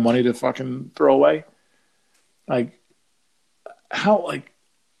a ton of money to fucking throw away. Like how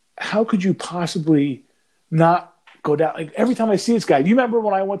could you possibly not go down? Like every time I see this guy, do you remember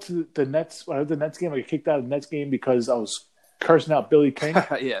when I went to the Nets? When I was at the Nets game, I got kicked out of the Nets game because I was cursing out Billy King.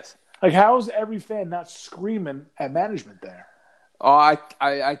 Yes. Like, how is every fan not screaming at management there? Oh,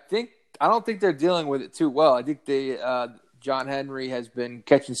 I don't think they're dealing with it too well. I think John Henry has been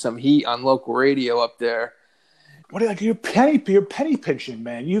catching some heat on local radio up there. What are you, like? You're penny pinching,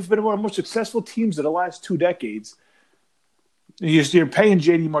 man. You've been one of the most successful teams of the last 2 decades. You're paying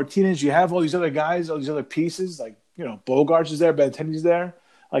JD Martinez. You have all these other guys, all these other pieces. Like, you know, Bogarts is there, Benintendi's there.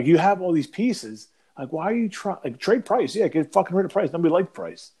 Like, you have all these pieces. Like, why are you trying? Like, trade Price. Yeah, get fucking rid of Price. Nobody liked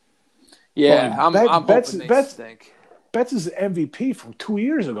Price. Yeah, I'm hoping they stink. Betts is MVP from 2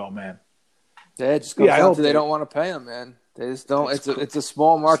 years ago, man. Yeah, it just comes down to they don't want to pay him, man. They just don't. It's a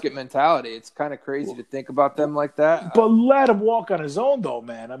small market mentality. It's kind of crazy to think about them like that. But let him walk on his own, though,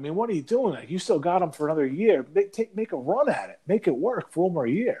 man. I mean, what are you doing? Like, you still got him for another year. Make a run at it. Make it work for one more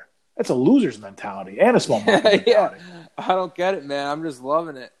year. That's a loser's mentality and a small market mentality. Yeah, I don't get it, man. I'm just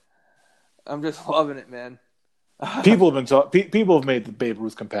loving it. Man. People have made the Babe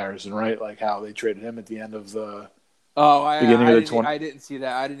Ruth comparison, right? Like how they traded him at the end of the beginning of the 20. I didn't see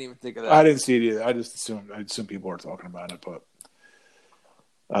that. I didn't even think of that. I didn't see it either. I assumed people were talking about it. But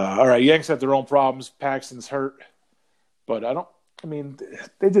all right, Yanks have their own problems. Paxton's hurt, but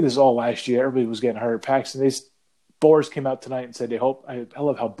they did this all last year. Everybody was getting hurt. Boris came out tonight and said they hope. I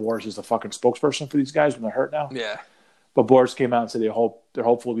love how Boris is the fucking spokesperson for these guys when they're hurt now. Yeah. But Boris came out and said they're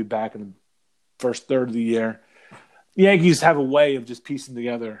hopeful to be back in the first third of the year. The Yankees have a way of just piecing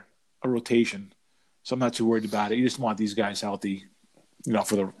together a rotation, so I'm not too worried about it. You just want these guys healthy, you know,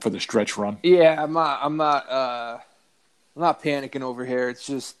 for the stretch run. Yeah, I'm not panicking over here. It's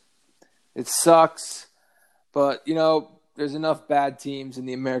just it sucks, but you know, there's enough bad teams in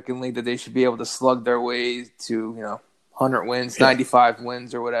the American League that they should be able to slug their way to 100 wins, 95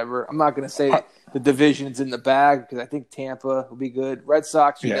 wins, or whatever. I'm not going to say the division's in the bag because I think Tampa will be good. Red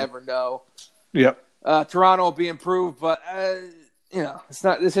Sox, you never know. Yep. Toronto will be improved, but it's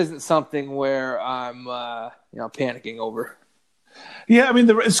not. This isn't something where I'm panicking over. Yeah, I mean,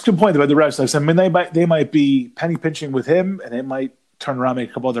 it's a good point about the Red Sox. I mean, they might be penny pinching with him, and they might turn around and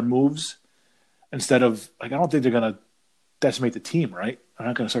make a couple other moves instead of like. I don't think they're going to decimate the team, right? They're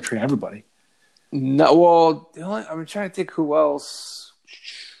not going to start trading everybody. No, well, I'm trying to think who else.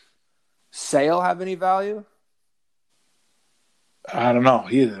 Sale have any value? I don't know.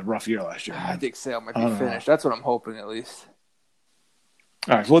 He had a rough year last year. I think Sale might be finished. That's what I'm hoping, at least.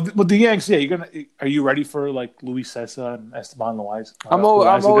 All right. Well, the Yanks, are you ready for like Luis Cessa and Esteban Loaiza? I'm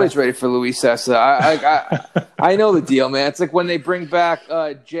always ready for Luis Cessa. I know the deal, man. It's like when they bring back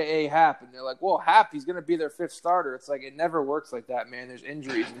J.A. Happ, and they're like, "Well, Happ, he's going to be their 5th starter." It's like it never works like that, man. There's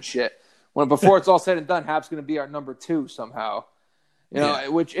injuries and shit. Before it's all said and done, Happ's going to be our number 2 somehow.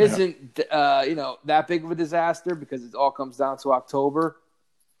 Which isn't that big of a disaster because it all comes down to October.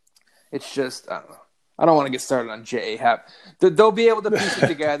 It's just I don't know. I don't want to get started on J.A. Happ. They'll be able to piece it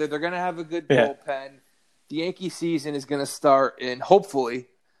together. They're going to have a good bullpen. The Yankee season is going to start hopefully,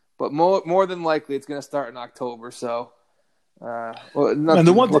 but more than likely it's going to start in October. So,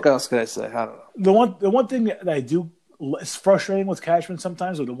 what else could I say? I don't know. The one thing that I do is frustrating with Cashman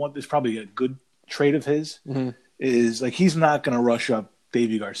sometimes, or the one that's probably a good trait of his. Mm-hmm. Is like he's not going to rush up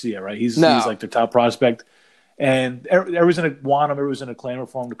Davy Garcia, right? He's like their top prospect, and everyone's going to want him. Everyone's going to clamor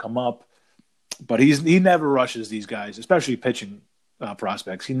for him to come up, but he never rushes these guys, especially pitching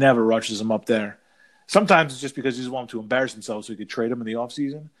prospects. He never rushes them up there. Sometimes it's just because he just wants to embarrass himself so he could trade him in the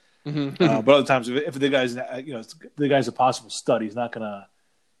offseason. Mm-hmm. But other times, if the guy's a possible stud, he's not gonna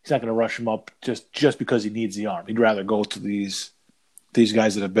rush him up just because he needs the arm. He'd rather go to these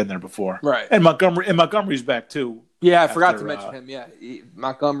guys that have been there before. Right. And Montgomery's back too. Yeah, I forgot to mention him. Yeah.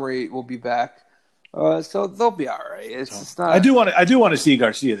 Montgomery will be back. So they'll be all right. It's not. I do want to see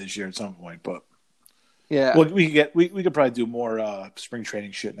Garcia this year at some point, but yeah. Well, we could probably do more spring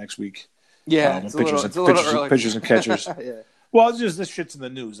training shit next week. Yeah. Pitchers and catchers. Yeah. Well, it's just this shit's in the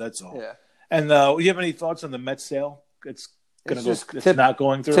news, that's all. Yeah. And do you have any thoughts on the Mets sale? It's not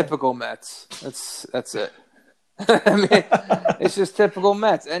going through. Typical Mets. That's it. I mean, it's just typical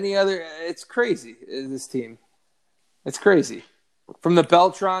Mets. It's crazy. This team, it's crazy. From the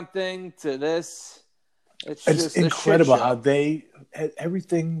Beltran thing to this, it's just incredible a shit show. how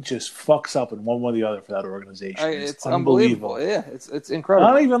everything just fucks up in one way or the other for that organization. It's unbelievable. Yeah, it's incredible.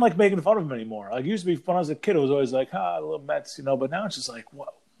 I don't even like making fun of them anymore. Like, it used to be when I was a kid, it was always like, the little Mets, but now it's just like,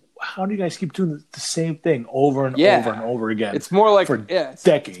 what? How do you guys keep doing the same thing over and over and over again? It's more like decades.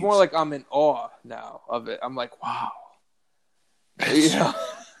 It's more like I'm in awe now of it. I'm like, wow. You know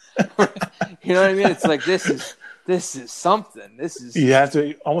what I mean? It's like this is something. This is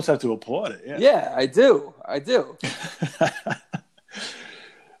almost have to applaud it. Yeah, I do.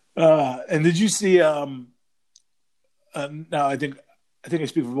 And did you see? Now I think I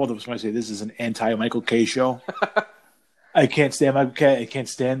speak for both of us when I say this is an anti-Michael Kay show. I can't stand Michael Kay. I can't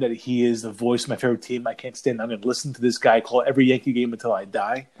stand that he is the voice of my favorite team. I can't stand. I'm going to listen to this guy call every Yankee game until I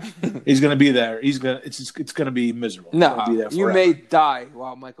die. He's going to be there. It's going to be miserable. No, you may die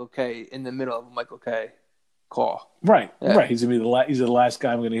while Michael Kay in the middle of a Michael Kay call. Right. He's going to be he's the last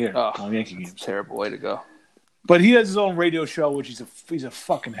guy I'm going to hear on Yankee games. Terrible way to go. But he has his own radio show, which he's a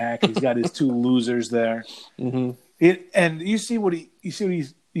fucking hack. He's got his two losers there. Mm-hmm. And you see what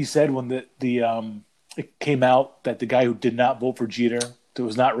he said when it came out that the guy who did not vote for Jeter, that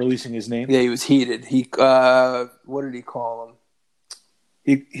was not releasing his name. Yeah, he was heated. What did he call him?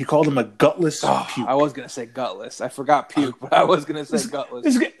 He called him a gutless puke. I was gonna say gutless. I forgot puke, but I was gonna say gutless.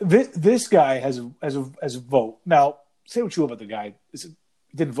 This guy has a vote. Now, say what you will about the guy. He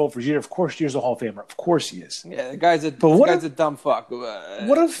didn't vote for Jeter. Of course, Jeter's a Hall of Famer. Of course he is. Yeah, the guy's a dumb fuck.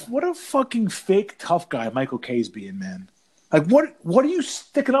 What a fucking fake tough guy Michael Kay's being, man. Like, what are you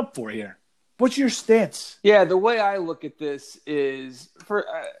sticking up for here? What's your stance? Yeah, the way I look at this is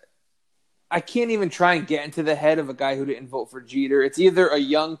I can't even try and get into the head of a guy who didn't vote for Jeter. It's either a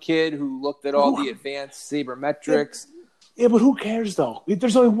young kid who looked at all the advanced sabermetrics. Yeah, but who cares, though?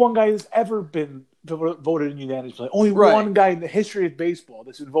 There's only one guy who's ever been voted in unanimously. Only one guy in the history of baseball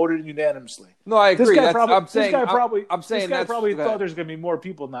that's been voted in unanimously. No, I agree. This guy I'm probably thought there's going to be more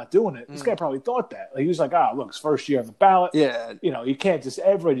people not doing it. This guy probably thought that. Like, he was like, look, it's first year on the ballot. Yeah. You can't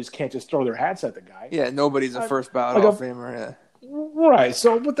everybody can't just throw their hats at the guy. Yeah, nobody's a first ballot Hall of Famer. Yeah. Right.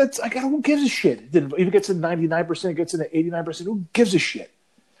 So, but who gives a shit? If he gets in 99%, gets in at 89%, who gives a shit?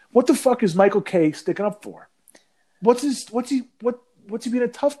 What the fuck is Michael Kay sticking up for? What's he being a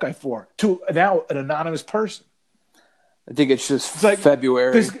tough guy for? To now an anonymous person. I think it's just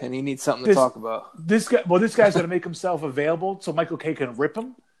February, and he needs something to talk about. This guy's going to make himself available so Michael Kay can rip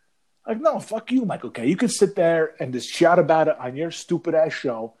him. Like, no, fuck you, Michael Kay. You could sit there and just shout about it on your stupid ass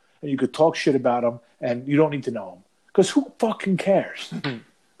show, and you could talk shit about him, and you don't need to know him because who fucking cares?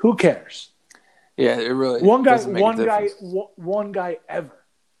 Who cares? Yeah, it really. One guy ever.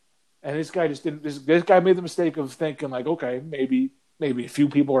 And this guy just didn't. This guy made the mistake of thinking like, okay, maybe a few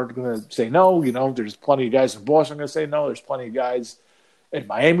people are going to say no. There's plenty of guys in Boston going to say no. There's plenty of guys in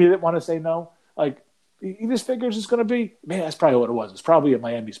Miami that want to say no. Like, he just figures it's going to be. Man, that's probably what it was. It's probably a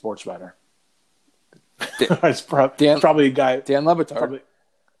Miami sports writer. It's probably a guy. Dan Le Batard.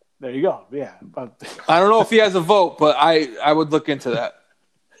 There you go. Yeah. I don't know if he has a vote, but I would look into that.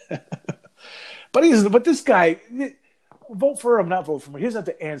 But this guy. Vote for him, not vote for him. He doesn't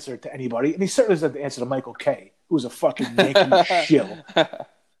have to answer to anybody, and he certainly doesn't have to answer to Michael Kay, who's a fucking Yankee shill.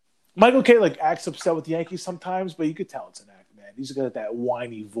 Michael Kay acts upset with the Yankees sometimes, but you could tell it's an act, man. He's got that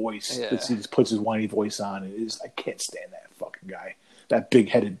whiny voice. Yeah. He just puts his whiny voice on. I can't stand that fucking guy, that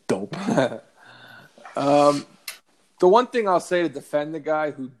big-headed dope. The one thing I'll say to defend the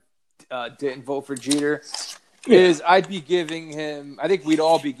guy who didn't vote for Jeter. Is I'd be giving him. I think we'd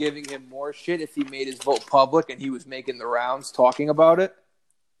all be giving him more shit if he made his vote public and he was making the rounds talking about it.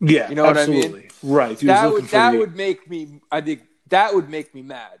 Yeah, you know absolutely. What I mean? Right. That would make me. I think that would make me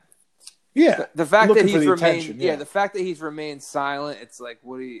mad. Yeah. The fact that he's remained. Yeah, the fact that he's remained silent. It's like,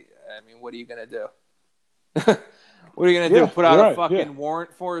 what are you gonna do? What are you gonna do? Put out a fucking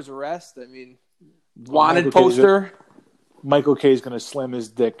warrant for his arrest? I mean, wanted poster. Michael Kay is going to slam his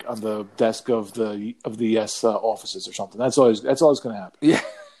dick on the desk of the yes offices or something. That's always going to happen. Yeah.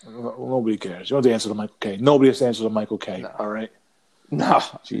 Nobody cares. You don't have to answer to Michael Kay. Nobody has to answer to Michael Kay. No. All right. No.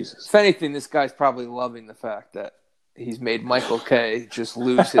 Jesus. If anything, this guy's probably loving the fact that he's made Michael Kay just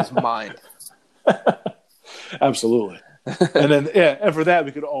lose his mind. Absolutely. And then, and for that,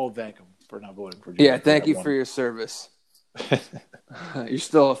 we could all thank him for not voting for Jeter. Yeah, thank you for your service. You're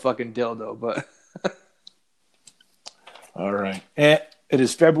still a fucking dildo, but. All right. And it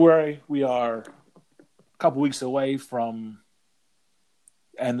is February. We are a couple weeks away from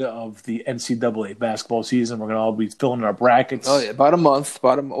end of the NCAA basketball season. We're going to all be filling our brackets. Oh, yeah. About a month.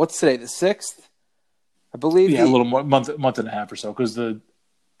 What's today? The 6th? I believe. Yeah, a little more month and a half or so, because the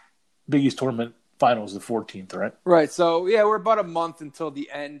Big East tournament final is the 14th, right? Right. So yeah, we're about a month until the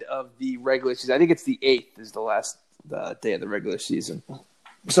end of the regular season. I think it's the 8th is the last day of the regular season.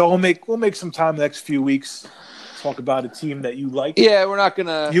 So we'll make some time the next few weeks. Talk about a team that you like. Yeah, we're not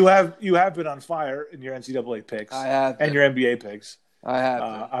gonna. You have been on fire in your NCAA picks. I have, and your NBA picks. I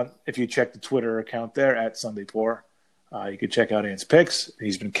have. If you check the Twitter account there at Sunday Pour, you can check out Ant's picks.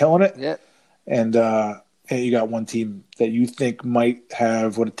 He's been killing it. Yeah. And you got one team that you think might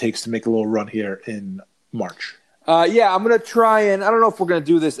have what it takes to make a little run here in March. Yeah, I'm gonna try and I don't know if we're gonna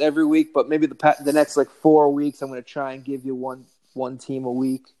do this every week, but maybe the next 4 weeks, I'm gonna try and give you one team a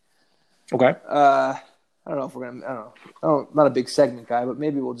week. Okay. I don't know if we're gonna. I don't know. I'm not a big segment guy, but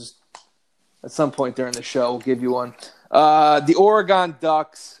maybe we'll just at some point during the show we'll give you one. The Oregon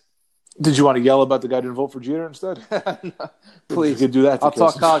Ducks. Did you want to yell about the guy who didn't vote for Jeter instead? No, please, you could do that. I'll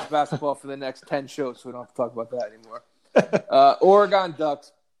talk college basketball for the next 10 shows, so we don't have to talk about that anymore. Oregon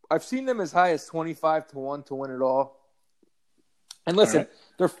Ducks. I've seen them as high as 25-1 to win it all. And listen,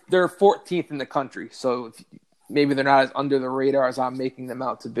 they're 14th in the country, so maybe they're not as under the radar as I'm making them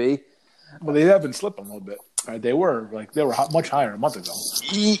out to be. Well, they have been slipping a little bit. Right? They were much higher a month ago.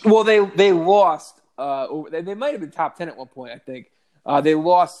 Well, they lost. They might have been top 10 at one point, I think. They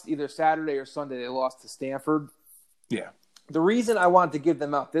lost either Saturday or Sunday. They lost to Stanford. Yeah. The reason I wanted to give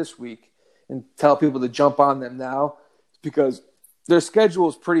them out this week and tell people to jump on them now is because their schedule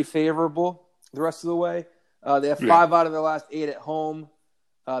is pretty favorable the rest of the way. They have 5 out of their last 8 at home.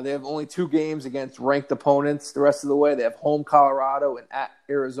 They have only 2 games against ranked opponents the rest of the way. They have home Colorado and at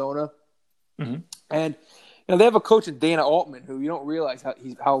Arizona. Mm-hmm. And they have a coach in Dana Altman who you don't realize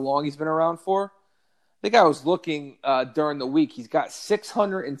how long he's been around for. I think I was looking during the week. He's got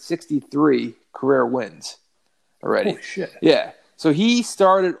 663 career wins already. Holy shit. Yeah. So he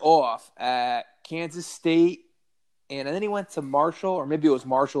started off at Kansas State, and then he went to Marshall, or maybe it was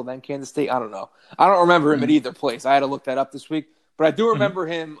Marshall, then Kansas State. I don't know. I don't remember him at either place. I had to look that up this week. But I do remember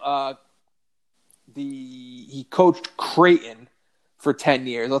him. He coached Creighton for 10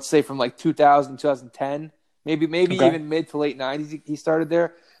 years. Let's say from 2000, 2010, maybe even mid to late 90s. He started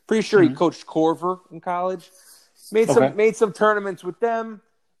there. Pretty sure he coached Corver in college. Made some tournaments with them.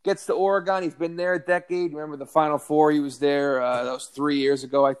 Gets to Oregon. He's been there a decade. Remember the Final Four? He was there. That was 3 years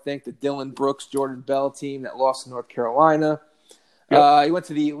ago, I think. The Dylan Brooks, Jordan Bell team that lost to North Carolina. Yep. He went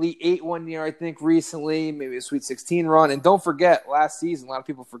to the Elite 8 one year, I think, recently. Maybe a Sweet 16 run. And don't forget, last season, a lot of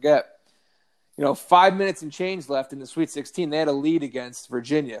people forget, 5 minutes and change left in the Sweet 16. They had a lead against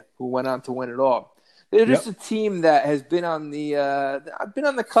Virginia, who went on to win it all. They're just a team that has been on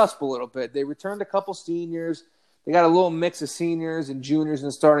the cusp a little bit. They returned a couple seniors. They got a little mix of seniors and juniors in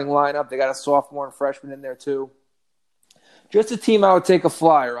the starting lineup. They got a sophomore and freshman in there too. Just a team I would take a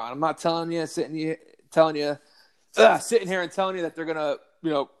flyer on. I'm not telling you, sitting here and telling you that they're gonna,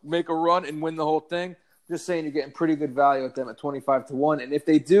 make a run and win the whole thing. Just saying you're getting pretty good value at them at 25-1. And if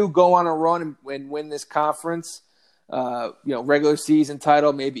they do go on a run and win this conference, regular season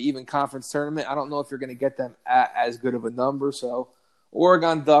title, maybe even conference tournament, I don't know if you're going to get them at as good of a number. So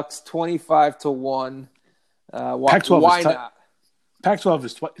Oregon Ducks 25-1. Pac-12 why not?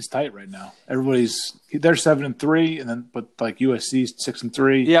 Pac-12 is tight right now. They're 7-3, but USC's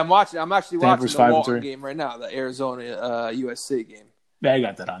 6-3. Yeah, I'm actually Stanford's watching the Walton 5-3 game right now, the Arizona USC game. Yeah, I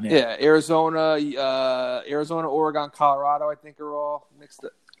got that on. Yeah, Arizona, Oregon, Colorado, I think are all mixed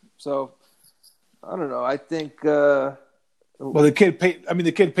up. So I don't know. I think. Well, the kid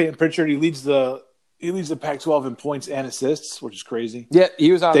Peyton Pritchard, he leads the Pac-12 in points and assists, which is crazy. Yeah,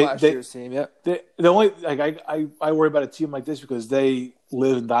 he was on last year's team. Yeah. The only I worry about a team like this because they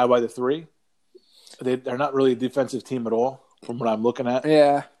live and die by the 3. They're not really a defensive team at all, from what I'm looking at.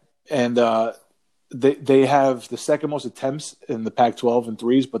 Yeah. And they have the second most attempts in the Pac-12 in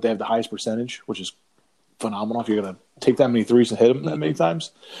threes, but they have the highest percentage, which is phenomenal if you're going to take that many threes and hit them that many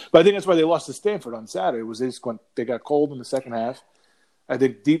times. But I think that's why they lost to Stanford on Saturday. They got cold in the second half. I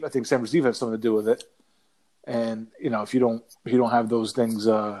think Stanford's defense has something to do with it. And if you don't have those things,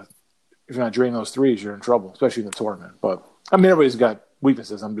 if you're not draining those threes, you're in trouble, especially in the tournament. But everybody's got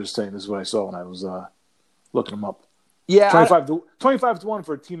weaknesses. I'm just saying this is what I saw when I was looking them up. Yeah, 25-1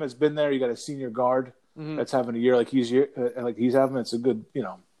 for a team that's been there. You got a senior guard that's having a year like he's having. It's a good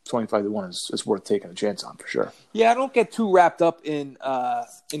 25-1 is worth taking a chance on for sure. Yeah, I don't get too wrapped up in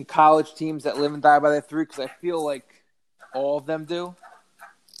college teams that live and die by that 3 because I feel like all of them do.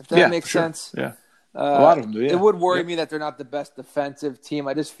 If that makes sense. Yeah. A lot of them do, yeah. It would worry me that they're not the best defensive team.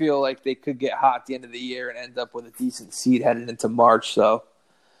 I just feel like they could get hot at the end of the year and end up with a decent seed headed into March. So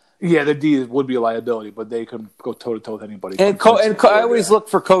Yeah, the D would be a liability, but they could go toe to toe with anybody. And I always look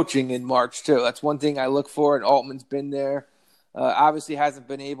for coaching in March too. That's one thing I look for. And Altman's been there. Obviously, hasn't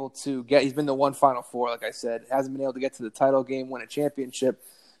been able to get. He's been to one Final Four, like I said. Hasn't been able to get to the title game, win a championship.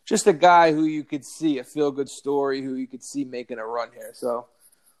 Just a guy who you could see a feel-good story, who you could see making a run here. So,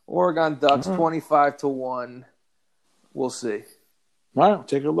 Oregon Ducks 25-1. We'll see. Wow,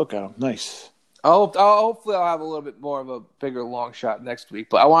 take a look at them. Nice. Hopefully I'll have a little bit more of a bigger long shot next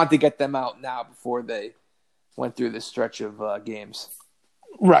week, but I wanted to get them out now before they went through this stretch of games.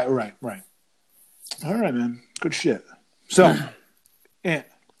 Right. All right, man. Good shit. So, Ant.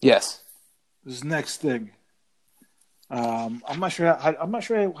 Yes. This next thing. I'm not sure how you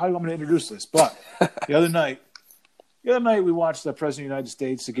want me to introduce this, but the other night we watched the President of the United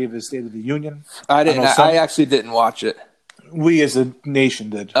States to give his State of the Union. I actually didn't watch it. We as a nation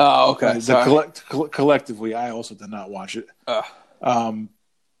did. Oh, okay. Collectively, I also did not watch it.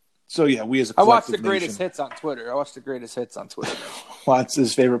 So yeah, we as a collective I watched the greatest nation, hits on Twitter. Well, it's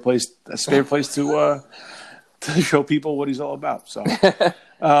his favorite place. That's his favorite place to show people what he's all about. So,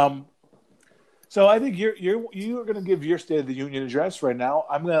 so I think you're going to give your State of the Union address right now.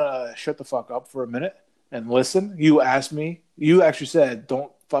 I'm going to shut the fuck up for a minute and listen. You asked me. You actually said,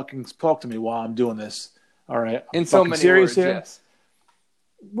 "Don't fucking talk to me while I'm doing this." All right. In so many words, here. yes.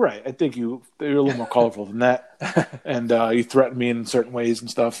 Right. I think you're a little more colorful than that. And you threaten me in certain ways and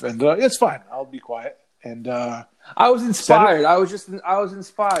stuff. And it's fine. I'll be quiet. And I was inspired. I was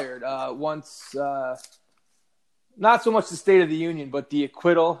inspired once, not so much the State of the Union, but the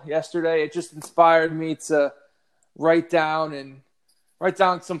acquittal yesterday. It just inspired me to write down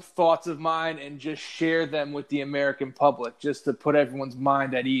some thoughts of mine and just share them with the American public, just to put everyone's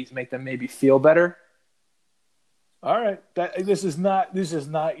mind at ease, make them maybe feel better. All right. This is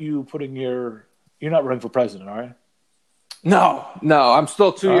not you putting you're not running for president, all right? No, I'm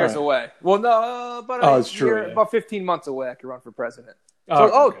still 2 years away. Well, no, about about 15 months away I could run for president.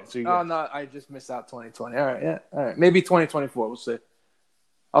 No, I just missed out 2020. All right, yeah. All right. Maybe 2024, we'll see.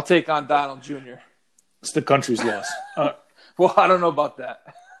 I'll take on Donald Jr. It's the country's loss. Well, I don't know about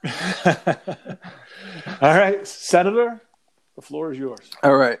that. All right, Senator, the floor is yours.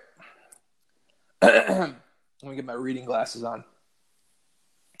 All right. Let me get my reading glasses on.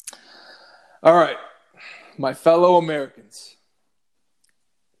 All right. My fellow Americans,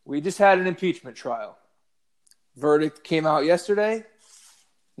 we just had an impeachment trial. Verdict came out yesterday.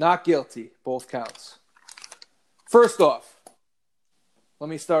 Not guilty, both counts. First off, let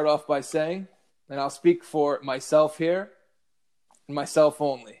me start off by saying, and I'll speak for myself here, and myself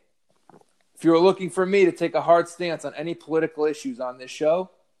only. If you were looking for me to take a hard stance on any political issues on this show,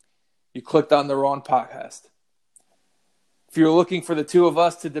 you clicked on the wrong podcast. If you're looking for the two of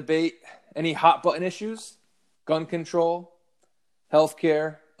us to debate any hot button issues, gun control,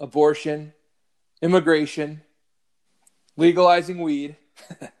 healthcare, abortion, immigration, legalizing weed,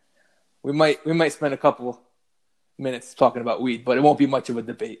 we might spend a couple minutes talking about weed, but it won't be much of a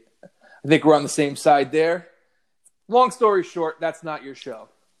debate. I think we're on the same side there. Long story short, that's not your show.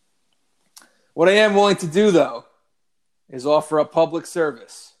 What I am willing to do, though, is offer a public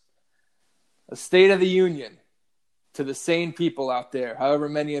service, a State of the Union, to the sane people out there, however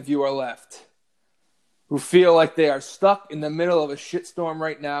many of you are left, who feel like they are stuck in the middle of a shitstorm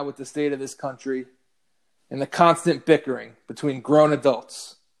right now with the state of this country and the constant bickering between grown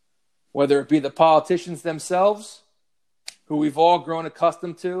adults, whether it be the politicians themselves, who we've all grown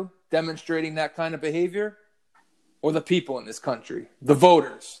accustomed to demonstrating that kind of behavior, or the people in this country, the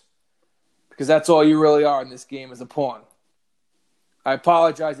voters, because that's all you really are in this game, as a pawn. I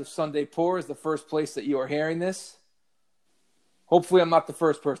apologize if Sunday Poor is the first place that you are hearing this. Hopefully I'm not the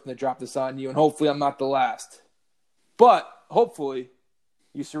first person to drop this on you, and hopefully I'm not the last. But hopefully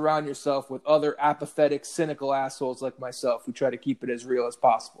you surround yourself with other apathetic, cynical assholes like myself who try to keep it as real as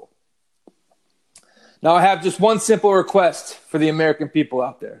possible. Now I have just one simple request for the American people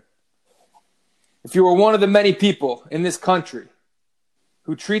out there. If you are one of the many people in this country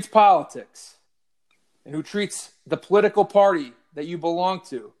who treats politics and who treats the political party that you belong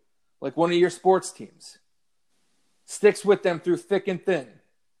to like one of your sports teams, sticks with them through thick and thin,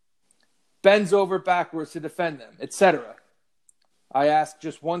 bends over backwards to defend them, etc., I ask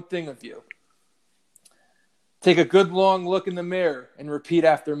just one thing of you. Take a good long look in the mirror and repeat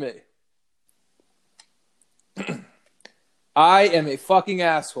after me. I am a fucking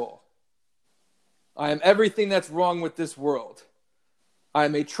asshole. I am everything that's wrong with this world. I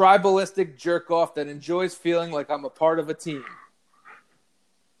am a tribalistic jerk-off that enjoys feeling like I'm a part of a team.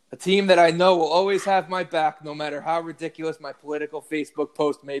 A team that I know will always have my back no matter how ridiculous my political Facebook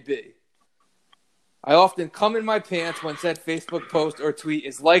post may be. I often come in my pants when said Facebook post or tweet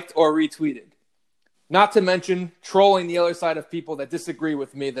is liked or retweeted. Not to mention trolling the other side of people that disagree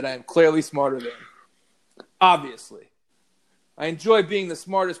with me that I am clearly smarter than. Obviously. I enjoy being the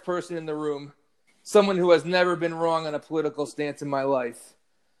smartest person in the room, someone who has never been wrong on a political stance in my life.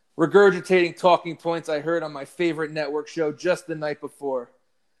 Regurgitating talking points I heard on my favorite network show just the night before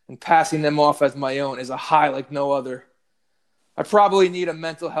and passing them off as my own is a high like no other. I probably need a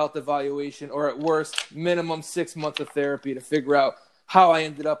mental health evaluation or at worst, minimum 6 months of therapy to figure out how I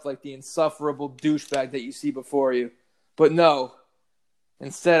ended up like the insufferable douchebag that you see before you. But no,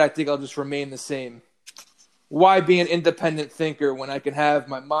 instead I think I'll just remain the same. Why be an independent thinker when I can have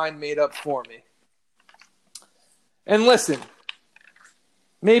my mind made up for me? And listen,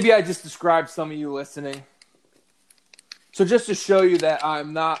 maybe I just described some of you listening. So just to show you that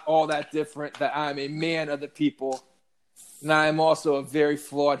I'm not all that different, that I'm a man of the people, and I am also a very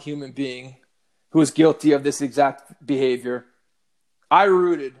flawed human being who is guilty of this exact behavior, I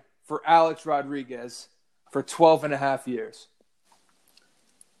rooted for Alex Rodriguez for 12 and a half years.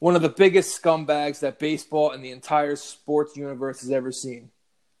 One of the biggest scumbags that baseball and the entire sports universe has ever seen.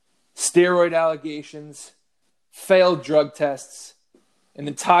 Steroid allegations, failed drug tests, an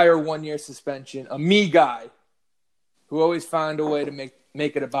entire 1-year suspension, a me guy who always found a way to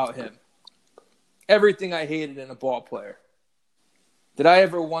make it about him. Everything I hated in a ball player. Did I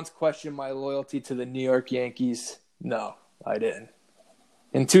ever once question my loyalty to the New York Yankees? No, I didn't.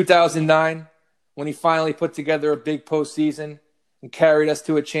 In 2009, when he finally put together a big postseason and carried us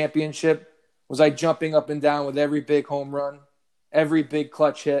to a championship, was I jumping up and down with every big home run, every big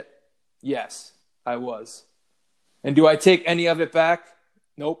clutch hit? Yes, I was. And do I take any of it back?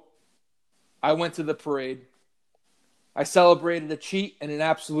 Nope. I went to the parade. I celebrated a cheat and an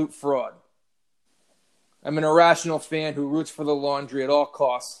absolute fraud. I'm an irrational fan who roots for the laundry at all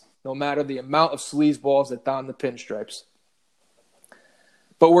costs, no matter the amount of sleazeballs that don the pinstripes.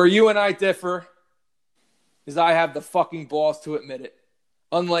 But where you and I differ is I have the fucking balls to admit it.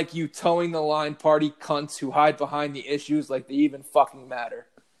 Unlike you towing the line party cunts who hide behind the issues like they even fucking matter.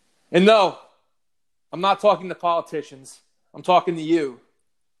 And no, I'm not talking to politicians. I'm talking to you,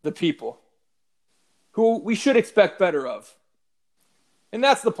 the people, who we should expect better of. And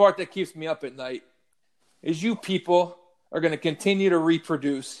that's the part that keeps me up at night, is you people are going to continue to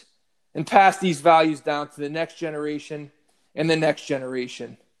reproduce and pass these values down to the next generation and the next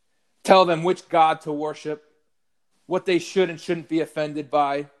generation. Tell them which God to worship, what they should and shouldn't be offended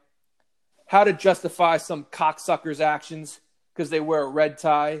by, how to justify some cocksucker's actions because they wear a red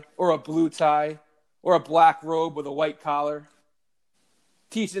tie or a blue tie or a black robe with a white collar.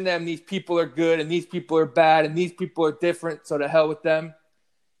 Teaching them these people are good and these people are bad and these people are different, so to hell with them.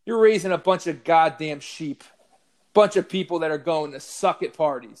 You're raising a bunch of goddamn sheep, bunch of people that are going to suck at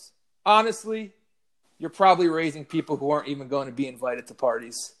parties. Honestly, you're probably raising people who aren't even going to be invited to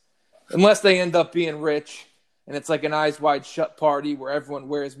parties. Unless they end up being rich, and it's like an eyes wide shut party where everyone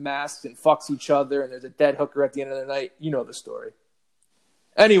wears masks and fucks each other and there's a dead hooker at the end of the night. You know the story.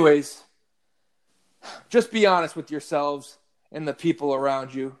 Anyways, just be honest with yourselves and the people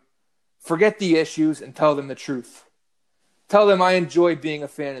around you. Forget the issues and tell them the truth. Tell them I enjoy being a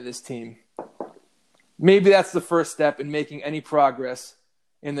fan of this team. Maybe that's the first step in making any progress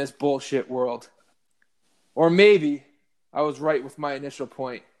in this bullshit world. Or maybe I was right with my initial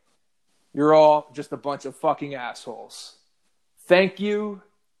point. You're all just a bunch of fucking assholes. Thank you,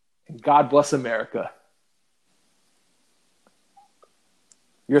 and God bless America.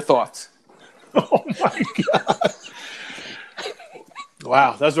 Your thoughts? Oh my God.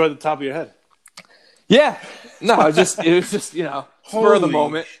 Wow, that's right at the top of your head. Yeah. No, it was just, spur of the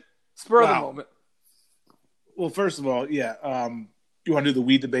moment. Spur of the moment. Well, first of all, yeah. You want to do the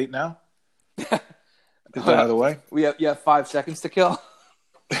weed debate now? Get that out of the way. You have 5 seconds to kill.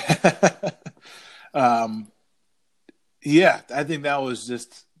 Yeah, I think that was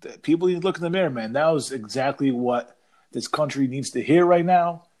just people need to look in the mirror, man. That was exactly what this country needs to hear right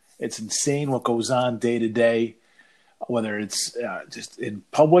now. It's insane what goes on day to day, whether it's just in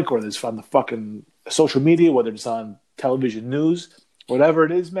public or it's on the fucking social media, whether it's on television news, whatever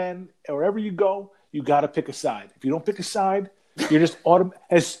it is, man. Wherever you go, you got to pick a side. If you don't pick a side, you're just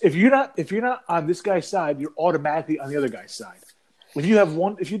if you're not on this guy's side, you're automatically on the other guy's side.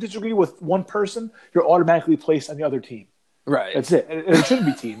 If you disagree with one person, you're automatically placed on the other team. Right. That's it. And it shouldn't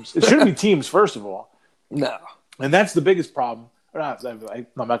be teams. It shouldn't be teams, first of all. No. And that's the biggest problem. I'm not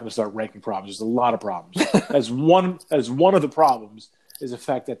going to start ranking problems. There's a lot of problems. As one of the problems is the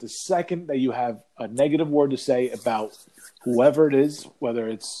fact that the second that you have a negative word to say about whoever it is, whether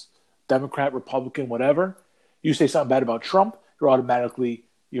it's Democrat, Republican, whatever, you say something bad about Trump, you're automatically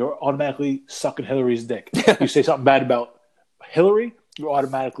you're automatically sucking Hillary's dick. You say something bad about Hillary, you're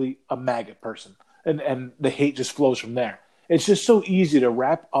automatically a maggot person. And the hate just flows from there. It's just so easy to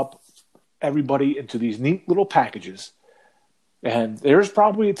wrap up everybody into these neat little packages. And there's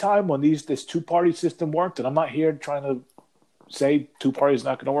probably a time when this two-party system worked, and I'm not here trying to say two parties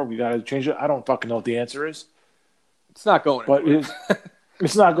not going to work. We got to change it. I don't fucking know what the answer is. It's not going anywhere. But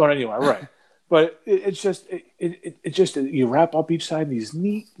it's not going anywhere, right? But it's just you wrap up each side in these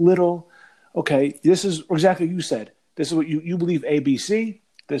neat little. Okay, this is exactly what you said. This is what you believe ABC.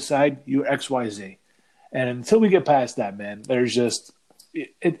 This side you XYZ, and until we get past that, man, there's just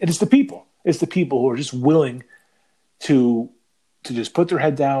it's the people. It's the people who are just willing to just put their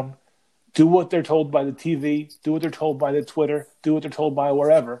head down, do what they're told by the TV, do what they're told by the Twitter, do what they're told by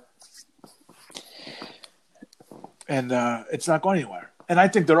wherever. And it's not going anywhere. And I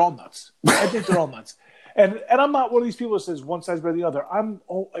think they're all nuts. And I'm not one of these people that says one side's better than the other.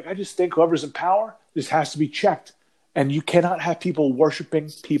 I just think whoever's in power, this has to be checked. And you cannot have people worshiping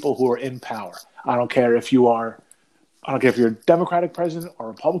people who are in power. I don't care if you're a Democratic president or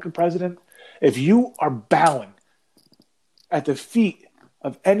Republican president. If you are bowing at the feet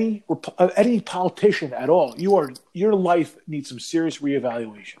of any politician at all, your life needs some serious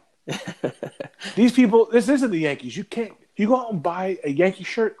reevaluation. These people, this isn't the Yankees. You go out and buy a Yankee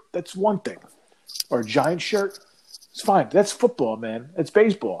shirt, that's one thing. Or a Giant shirt, it's fine. That's football, man. It's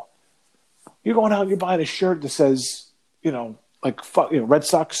baseball. You're going out and you're buying a shirt that says, Red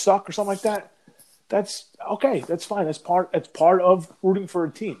Sox suck or something like that. That's okay. That's fine. That's part of rooting for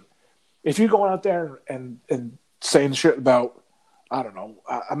a team. If you're going out there and saying shit about, I don't know,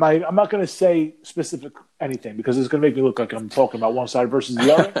 I'm not going to say specific anything because it's going to make me look like I'm talking about one side versus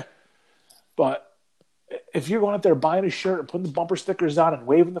the other. But if you're going out there buying a shirt and putting the bumper stickers on and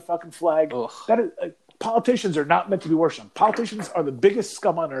waving the fucking flag, that is, politicians are not meant to be worshipped. Politicians are the biggest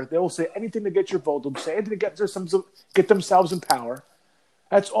scum on earth. They will say anything to get your vote. They'll say anything to get themselves in power.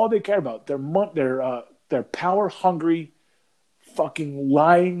 That's all they care about. They're power hungry, fucking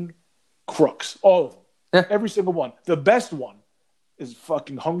lying crooks. All of them. Every single one. The best one is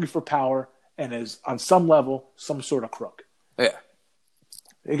fucking hungry for power and is on some level some sort of crook. Yeah.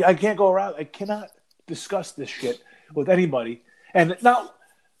 I can't go around. I cannot discuss this shit with anybody. And now,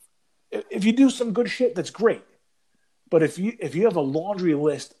 if you do some good shit, that's great. But if you have a laundry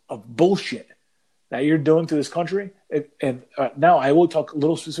list of bullshit that you're doing to this country, and now I will talk a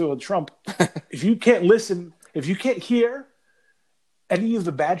little specific with Trump. If you can't listen, if you can't hear any of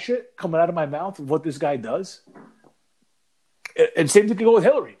the bad shit coming out of my mouth of what this guy does, and same thing can go with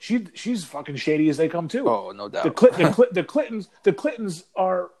Hillary. She's fucking shady as they come too. Oh, no doubt. The Clintons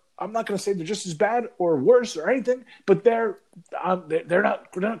are. I'm not going to say they're just as bad or worse or anything, but they're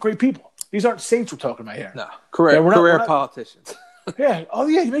not great people. These aren't saints we're talking about here. No, career politicians. Yeah. Oh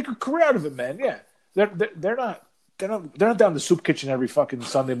yeah, you make a career out of it, man. Yeah. They're not down the soup kitchen every fucking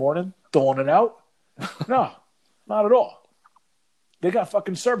Sunday morning throwing it out. No, not at all. They got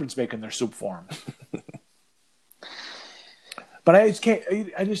fucking servants making their soup for them. But I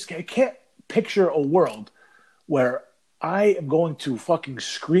can't picture a world where I am going to fucking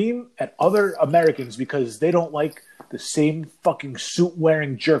scream at other Americans because they don't like the same fucking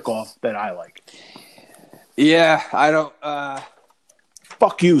suit-wearing jerk-off that I like. Yeah, I don't.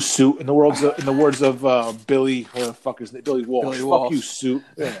 Fuck you, suit. In the words of Billy, who the fuck is it? Billy Walsh. Fuck you, suit.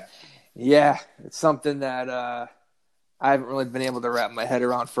 Yeah, it's something that I haven't really been able to wrap my head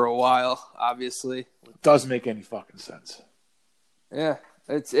around for a while. Obviously, it doesn't make any fucking sense. Yeah.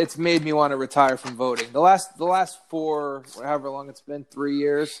 It's made me want to retire from voting. The last 4, however long it's been, 3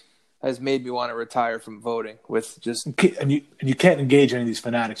 years, has made me want to retire from voting. With just and you can't engage any of these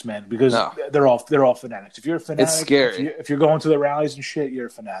fanatics, man, because they're all fanatics. If you're a fanatic, it's scary. If you're going to the rallies and shit, you're a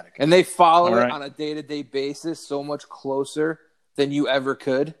fanatic. And they follow it on a day-to-day basis, so much closer than you ever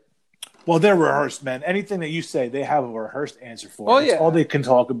could. Well, they're rehearsed, man. Anything that you say, they have a rehearsed answer for. Oh, It's yeah. all they can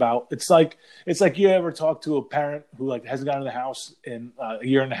talk about. It's like you ever talk to a parent who hasn't gotten to the house in a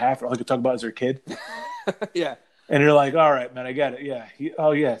year and a half, or all they could talk about is their kid. Yeah. And you're like, all right, man, I get it. Yeah. Oh,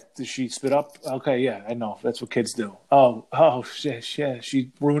 yeah. Did she spit up? Okay, yeah, I know. That's what kids do. Oh, shit.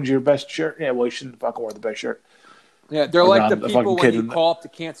 She ruined your best shirt. Yeah, well, you shouldn't fucking wear the best shirt. Yeah, they're like the people when you call up to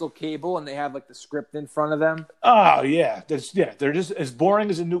cancel cable and they have the script in front of them. Oh, yeah. They're just as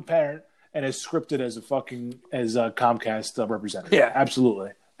boring as a new parent. And as scripted as a Comcast representative. Yeah, absolutely.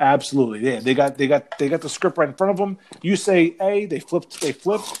 Yeah, they got the script right in front of them. You say A, they flip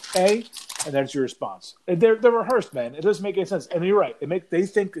A, and that's your response. And they're rehearsed, man. It doesn't make any sense. And you're right. They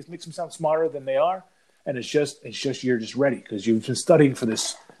think it makes them sound smarter than they are, and it's just you're just ready because you've been studying for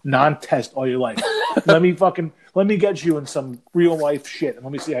this non-test all your life. let me get you in some real life shit and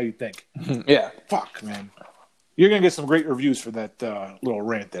let me see how you think. Yeah. Fuck, man. You're gonna get some great reviews for that little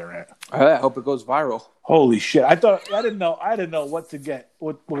rant there, Ant. I hope it goes viral. Holy shit! I didn't know what to get,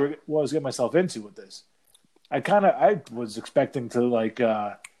 what I was getting myself into with this. I was expecting to like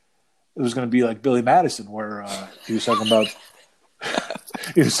it was gonna be like Billy Madison, where he was talking about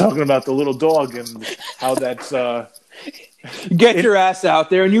the little dog and how that's. Get your ass out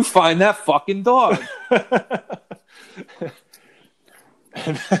there and you find that fucking dog.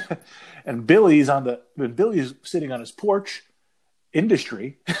 And Billy's sitting on his porch.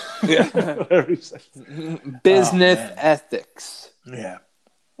 Industry. Yeah. Business ethics. Yeah.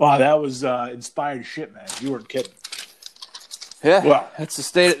 Wow, that was inspired shit, man. You weren't kidding. Yeah. Wow. That's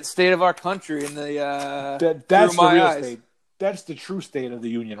the state of our country in the that's through my the real eyes. state. That's the true state of the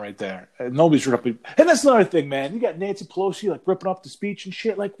union right there. And nobody's ripping. And that's another thing, man. You got Nancy Pelosi like ripping up the speech and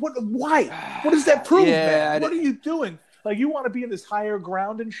shit. Like, what? Why? What does that prove, man? What are you doing? Like, you want to be in this higher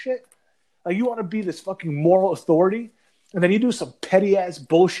ground and shit? Like, you want to be this fucking moral authority? And then you do some petty ass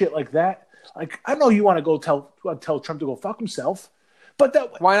bullshit like that. Like, I know you want to go tell Trump to go fuck himself,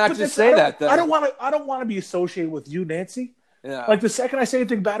 but why not just say that? Though? I don't want to be associated with you, Nancy. Yeah. Like, the second I say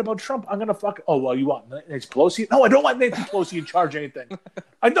anything bad about Trump, I'm gonna fuck. Oh well, you want Nancy Pelosi? No, I don't want Nancy Pelosi in charge of anything.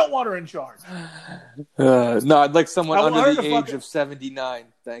 I don't want her in charge. No, I'd like someone under the age of 79.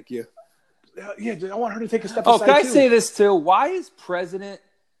 Thank you. Yeah, I want her to take a step. Oh, aside can I too. say this too? Why is president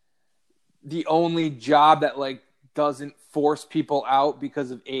the only job that like doesn't force people out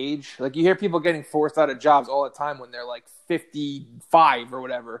because of age? Like, you hear people getting forced out of jobs all the time when they're like 55 or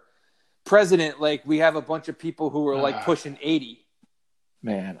whatever. President, like, we have a bunch of people who are like pushing 80.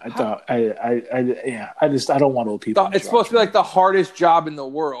 Man, I thought I don't want old people. It's supposed to be like the hardest job in the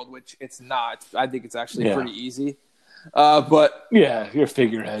world, which it's not. I think it's actually pretty easy. But yeah, you're a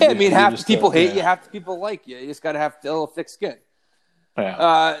figurehead. Yeah, I mean, half the people hate you, half the people like you. You just got to have a little thick skin.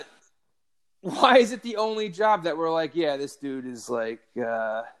 Yeah. Why is it the only job that we're like, yeah, this dude is like,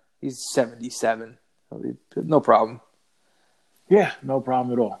 he's 77. No problem. Yeah, no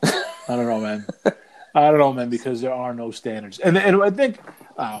problem at all. I don't know, man. Because there are no standards, and I think,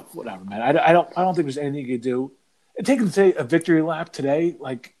 whatever, man. I don't think there's anything you can do. Taking a victory lap today,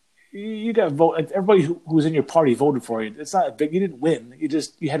 like, you got to vote. Like, everybody who was in your party voted for you. It's not a big. You didn't win.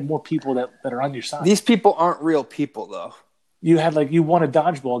 You had more people that are on your side. These people aren't real people, though. You won a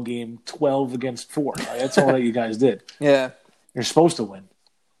dodgeball game 12 against 4. Like, that's all that you guys did. Yeah, you're supposed to win.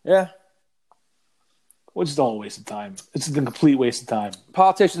 Yeah. Which is all a waste of time. It's a complete waste of time.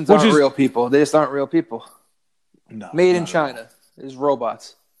 Politicians aren't real people. They just aren't real people. No. Made in China. There's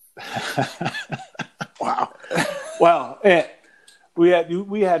robots. Wow. Well, we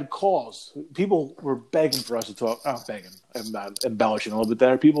had calls. People were begging for us to talk. Oh, begging. I'm not embellishing a little bit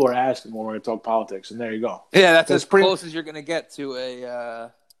there. People were asking when we're going to talk politics, and there you go. Yeah, that's as close as you're going to get to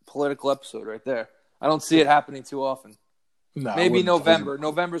a political episode right there. I don't see it happening too often. No, maybe November.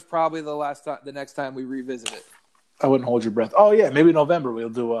 November's probably the next time we revisit it. I wouldn't hold your breath. Oh yeah, maybe November we'll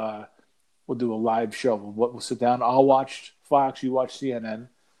do a live show. We'll sit down. I'll watch Fox. You watch CNN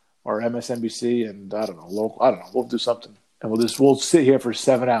or MSNBC, and I don't know. We'll do something, and we'll sit here for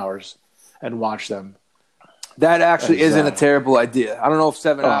 7 hours and watch them. That actually isn't a terrible idea. I don't know if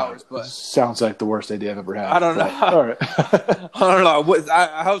 7 hours, but sounds like the worst idea I've ever had. I don't know. All right. I don't know.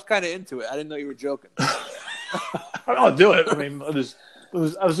 I was kind of into it. I didn't know you were joking. I'll do it. I mean, I was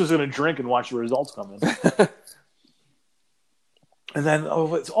just going to drink and watch the results come in. And then,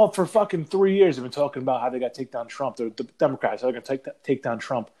 it's all for fucking 3 years. They've been talking about how they got to take down Trump. The Democrats are going to take down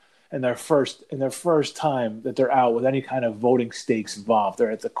Trump. In their first time that they're out with any kind of voting stakes involved,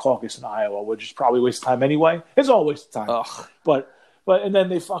 they're at the caucus in Iowa, which is probably a waste of time anybody. It's all a waste of time. Ugh. But and then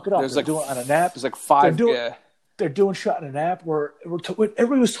they fuck it up. They're doing it on an app. There's like 5. They're doing shit on an app where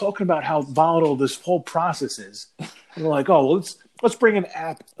everybody was talking about how volatile this whole process is. And they're like, oh, well, let's bring an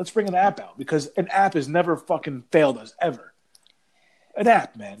app. Let's bring an app out because an app has never fucking failed us ever. An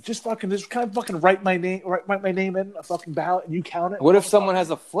app, man. Just kind of fucking write my name in a fucking ballot and you count it. What if someone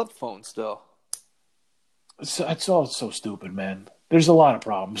has a flip phone still? It's all so stupid, man. There's a lot of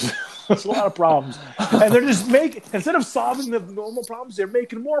problems. There's a lot of problems. And they're just instead of solving the normal problems, they're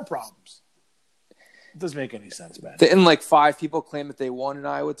making more problems. It doesn't make any sense, man. Didn't like 5 people claim that they won in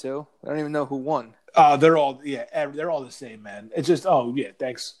Iowa too? I don't even know who won. They're all the same, man. It's just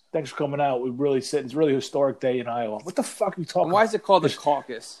thanks for coming out. It's a really historic day in Iowa. What the fuck are you talking about? Why is it called the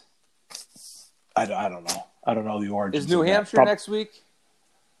caucus? I don't know. I don't know the origins. Is New Hampshire next week?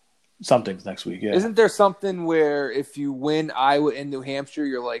 Something's next week, yeah. Isn't there something where if you win Iowa and New Hampshire,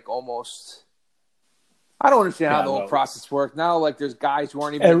 you're like almost I don't understand how Yeah, the whole well- process worked. Now, like, there's guys who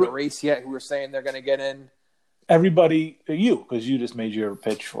aren't even in the race yet who are saying they're going to get in. Everybody, because you just made your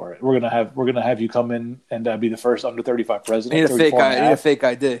pitch for it. We're gonna have you come in and be the first under 35 I president. need a fake 34 and ID. a I need a half. fake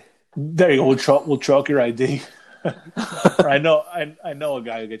ID. There you go. We'll chalk your ID. I know a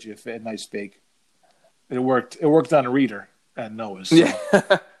guy who get you a nice fake. It worked. It worked on a reader and Noah's. So. Yeah.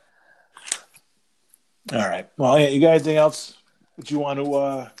 All right. Well, yeah, you got anything else that you want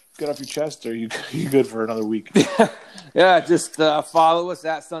to get off your chest, or you good for another week? Yeah, just follow us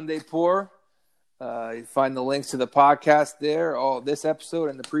at Sunday Pour. You find the links to the podcast there, all this episode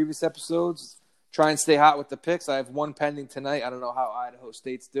and the previous episodes. Try and stay hot with the picks. I have one pending tonight. I don't know how Idaho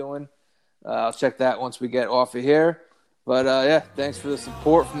State's doing. I'll check that once we get off of here. But, yeah, thanks for the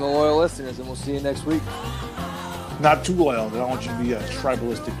support from the loyal listeners, and we'll see you next week. Not too loyal. I don't want you to be a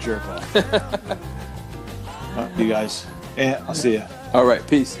tribalistic jerk off. You guys. Yeah, I'll see you. All right,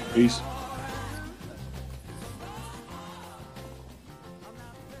 peace. Peace.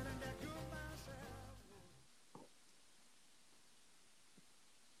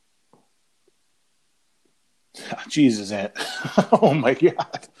 Jesus, Ant. Oh, my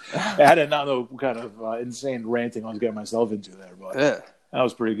God. I did not know what kind of insane ranting I was getting myself into there, but that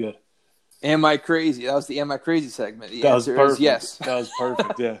was pretty good. Am I crazy? That was the Am I Crazy segment. The That was answer perfect. is yes. That was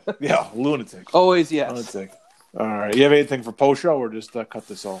perfect, yeah. Yeah, lunatic. Always yes. Lunatic. All right. You have anything for post show, or just cut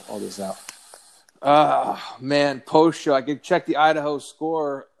this all this out? Man, post show. I could check the Idaho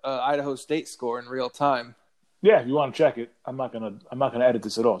State score in real time. Yeah, if you want to check it, I'm not gonna edit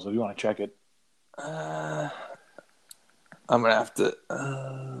this at all. So if you want to check it, I'm gonna have to.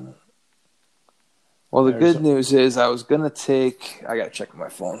 Well, the good news is I was gonna take. I gotta check my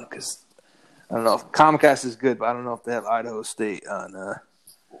phone because I don't know if Comcast is good, but I don't know if they have Idaho State on.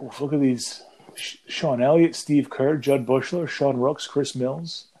 Look at these: Sean Elliott, Steve Kerr, Judd Bushler, Sean Rooks, Chris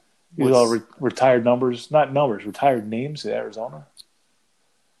Mills. These all retired numbers, not numbers, retired names at Arizona.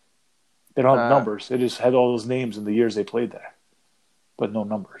 They don't have numbers. They just had all those names in the years they played there, but no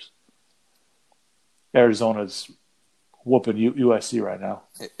numbers. Arizona's whooping USC right now.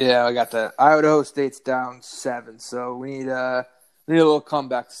 Yeah, I got that. Idaho State's down 7, so we need a little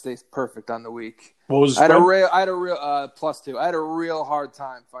comeback to stay perfect on the week. What was the I spread? had a real +2. I had a real hard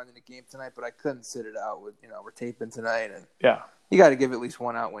time finding a game tonight, but I couldn't sit it out. We're taping tonight, and Yeah. you got to give at least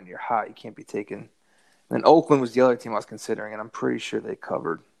one out when you're hot. You can't be taking. And Oakland was the other team I was considering, and I'm pretty sure they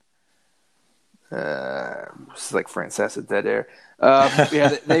covered. It's like Francesa dead air.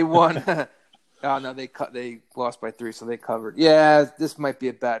 Yeah, they won. Oh no, they lost by 3, so they covered. Yeah, this might be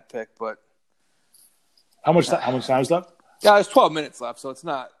a bad pick, but How much time is left? yeah, there's 12 minutes left, so it's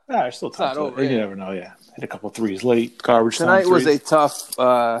not. Yeah, there's still time. not over, You yeah. never know. Yeah, hit a couple threes late. Garbage time Tonight was threes. a tough.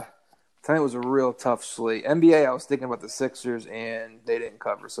 Tonight was a real tough slate. NBA, I was thinking about the Sixers, and they didn't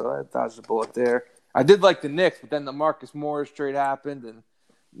cover, so I dodged a bullet there. I did like the Knicks, but then the Marcus Morris trade happened, and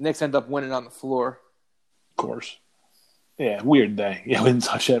Knicks ended up winning on the floor. Of course. Yeah, weird day. Yeah, we didn't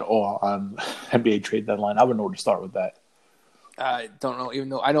touch at all on NBA trade deadline. I wouldn't know where to start with that. I don't know, even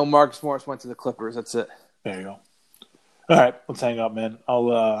though I know Marcus Morris went to the Clippers. That's it. There you go. All right, let's hang up, man.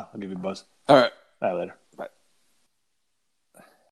 I'll give you a buzz. All right. All right, later.